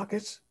own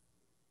pockets.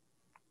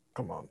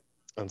 Come on.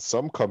 And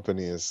some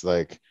companies,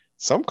 like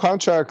some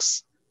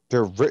contracts,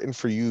 they're written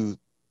for you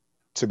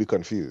to be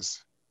confused.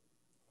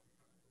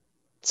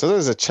 So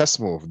there's a chess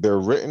move. They're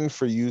written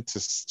for you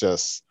to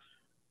just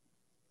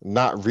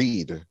not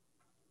read,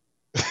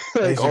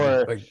 like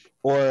Basically, like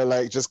or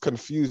like just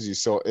confuse you.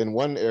 So in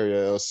one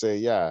area, it'll say,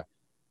 yeah,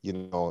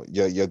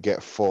 you'll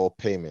get full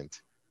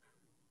payment,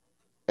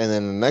 and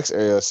then the next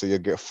area, so you'll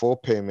get full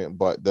payment,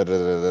 but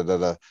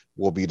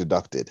will be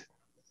deducted.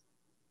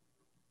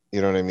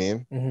 You know what I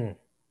mean? mhm.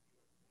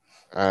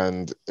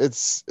 And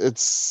it's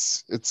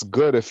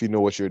good if you know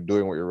what you're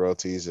doing with your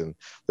royalties. And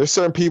there's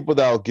certain people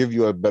that will give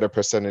you a better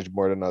percentage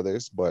more than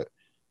others, but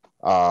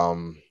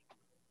um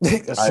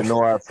that's I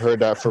know I've heard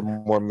that for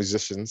more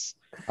musicians.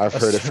 I've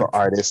heard it that's for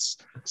artists,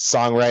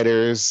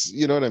 songwriters,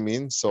 you know what I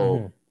mean? So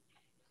mhm.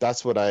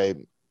 that's what I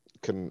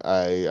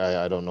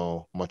don't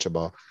know much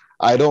about.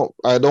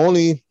 The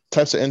only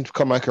types of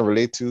income I can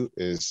relate to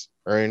is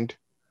earned,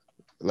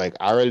 like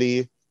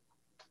hourly.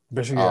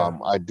 Basically, yeah.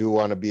 I do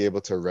want to be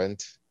able to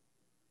rent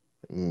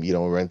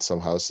some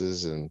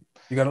houses and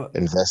You gotta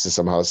invest in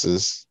some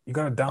houses. you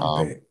got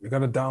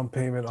a down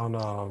payment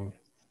on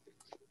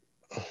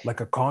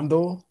like a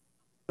condo,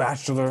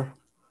 bachelor,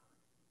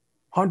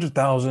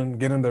 100,000,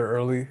 get in there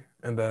early,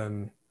 and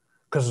then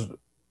because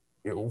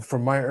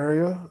from my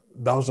area,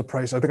 that was the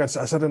price. I think I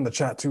said it in the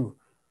chat too,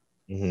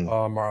 Mhm.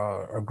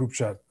 our group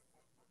chat.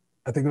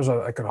 I think it was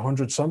like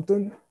 100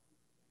 something,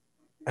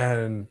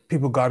 and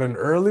people got in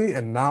early,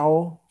 and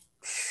now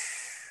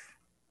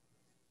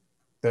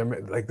they're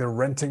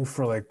renting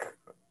for like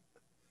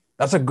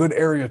that's a good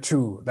area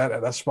too.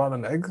 That spot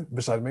on egg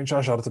beside main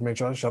shot. Shout out to main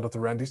shot. Shout out to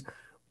Randy's.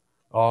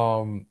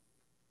 Um,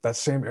 that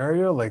same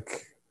area,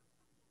 like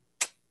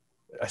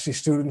I see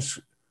students,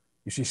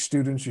 you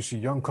see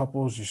young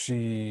couples, you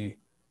see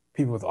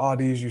people with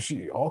Audis, you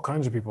see all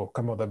kinds of people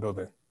come out that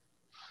building.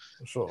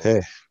 So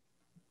Hey,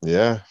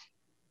 yeah.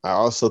 I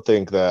also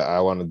think that I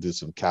want to do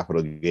some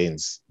capital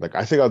gains. Like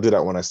I think I'll do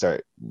that when I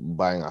start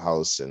buying a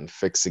house and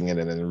fixing it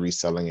and then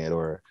reselling it,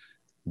 or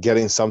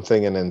getting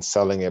something and then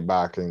selling it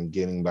back and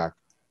gaining back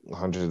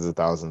hundreds of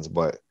thousands.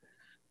 But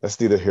that's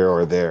neither here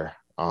or there.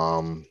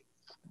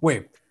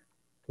 wait,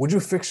 would you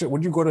fix it?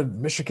 Would you go to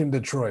Michigan,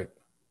 Detroit,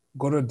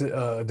 go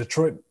to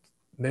Detroit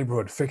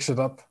neighborhood, fix it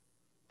up,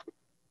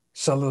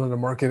 sell it in the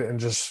market, and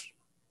just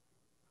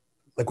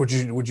like would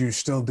you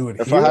still do it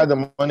If I had here?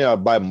 the money,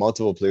 I'd buy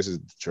multiple places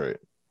in Detroit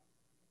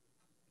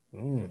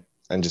Mm.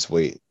 and just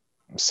wait,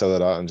 sell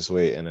it out and just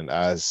wait. And then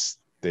as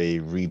they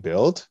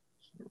rebuild,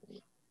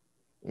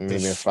 maybe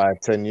in Just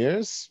 5, 10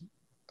 years,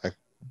 I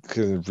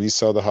could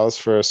resell the house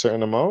for a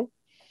certain amount.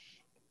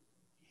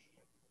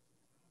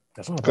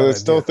 that's not a Because bad there's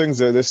still idea. things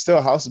there's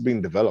still houses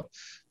being developed.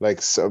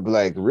 Like so,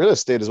 like real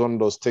estate is one of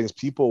those things.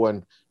 People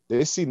when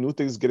they see new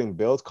things getting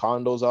built,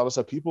 condos, all of a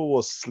sudden, people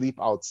will sleep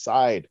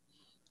outside,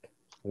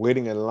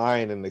 waiting in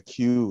line in the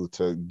queue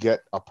to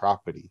get a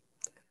property.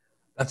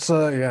 That's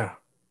yeah.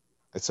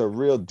 It's a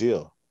real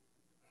deal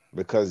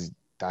because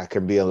that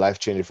can be a life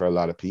changer for a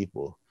lot of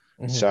people.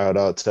 Mhm. Shout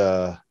out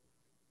to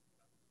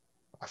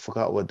I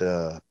forgot what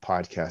the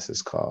podcast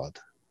is called.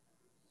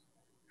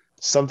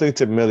 Something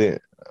to million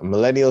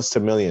millennials to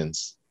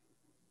millions.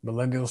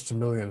 Millennials to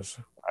millions.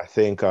 I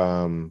think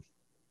I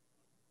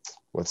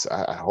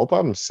hope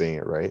I'm saying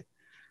it right.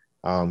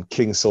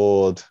 King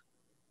Sold.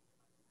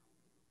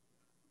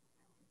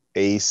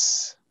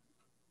 Ace,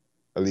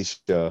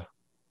 Alicia,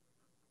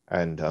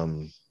 and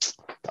the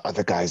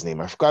other guy's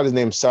name. I forgot his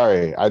name.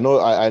 Sorry. I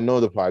know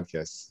the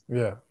podcast,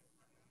 Yeah.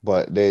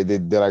 but they're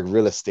like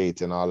real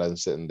estate and all that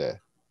sitting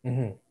there.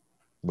 Mm-hmm.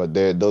 But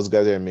those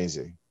guys are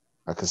amazing.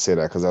 I can say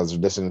that because I was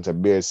listening to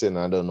Beard sitting.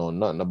 I don't know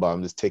nothing about.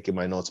 I'm just taking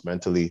my notes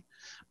mentally.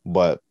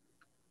 But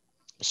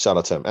shout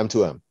out to him.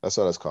 M2M. That's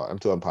what it's called.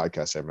 M2M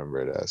podcast. I remember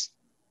it as.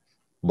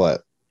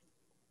 But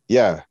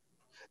yeah,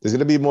 there's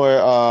gonna be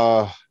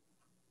more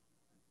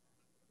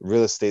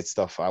real estate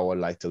stuff I would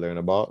like to learn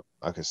about.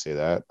 I could say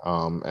that.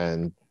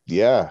 And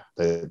yeah,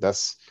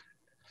 that's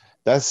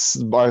the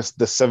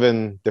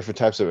 7 different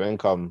types of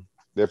income.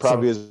 There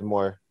probably So, is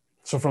more,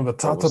 so from the but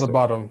top we'll to the see.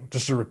 bottom,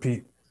 just to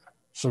repeat.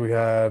 So we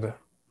had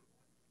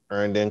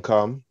Earned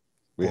income,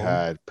 we boom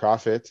had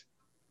profit,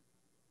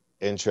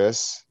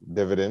 interest,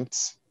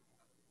 dividends,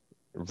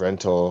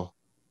 rental,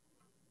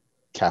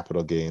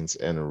 capital gains,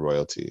 and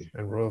royalty.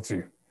 and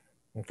royalty.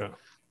 Okay.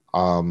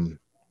 Um,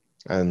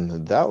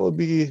 and that will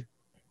be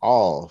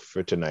all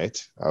for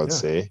tonight, I would Yeah.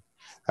 say.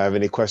 Have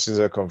any questions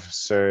or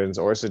concerns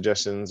or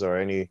suggestions or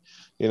any,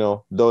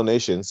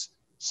 donations,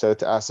 send it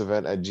to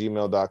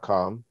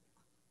askevent@gmail.com.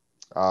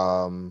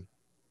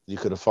 You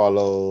could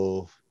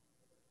follow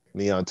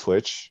me on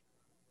Twitch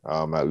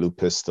at Lou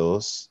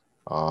Pistols.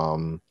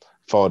 Follow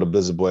the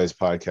Blizzard Boys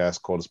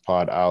podcast, Coldest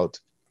Pod Out.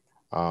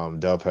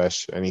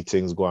 Delpesh,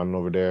 anything's going on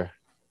over there?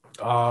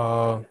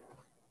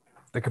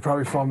 They could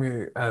probably follow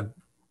me at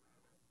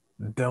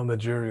Del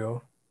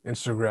Nigerio,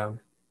 Instagram,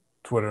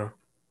 Twitter.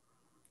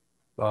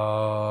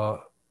 Uh,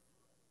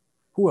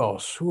 who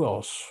else? Who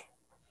else?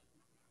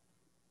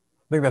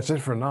 I think that's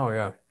it for now.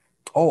 Yeah.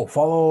 Oh,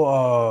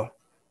 follow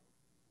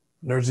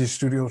Nerdsy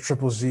Studio,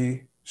 Triple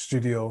Z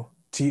Studio,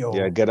 Yeah,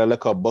 TO. get a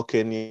look up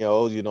booking,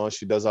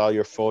 she does all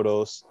your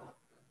photos.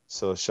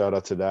 So shout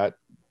out to that.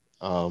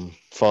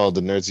 Follow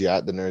the Nerdsy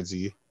at the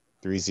Nerdsy,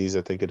 3 Z's,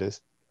 I think it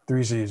is.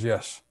 3 Z's,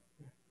 yes.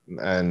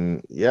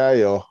 And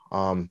yeah,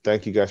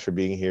 thank you guys for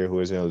being here, who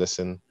is gonna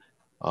listen.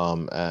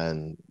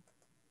 And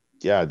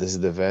yeah, this is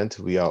the event.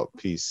 We out.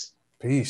 Peace. Peace.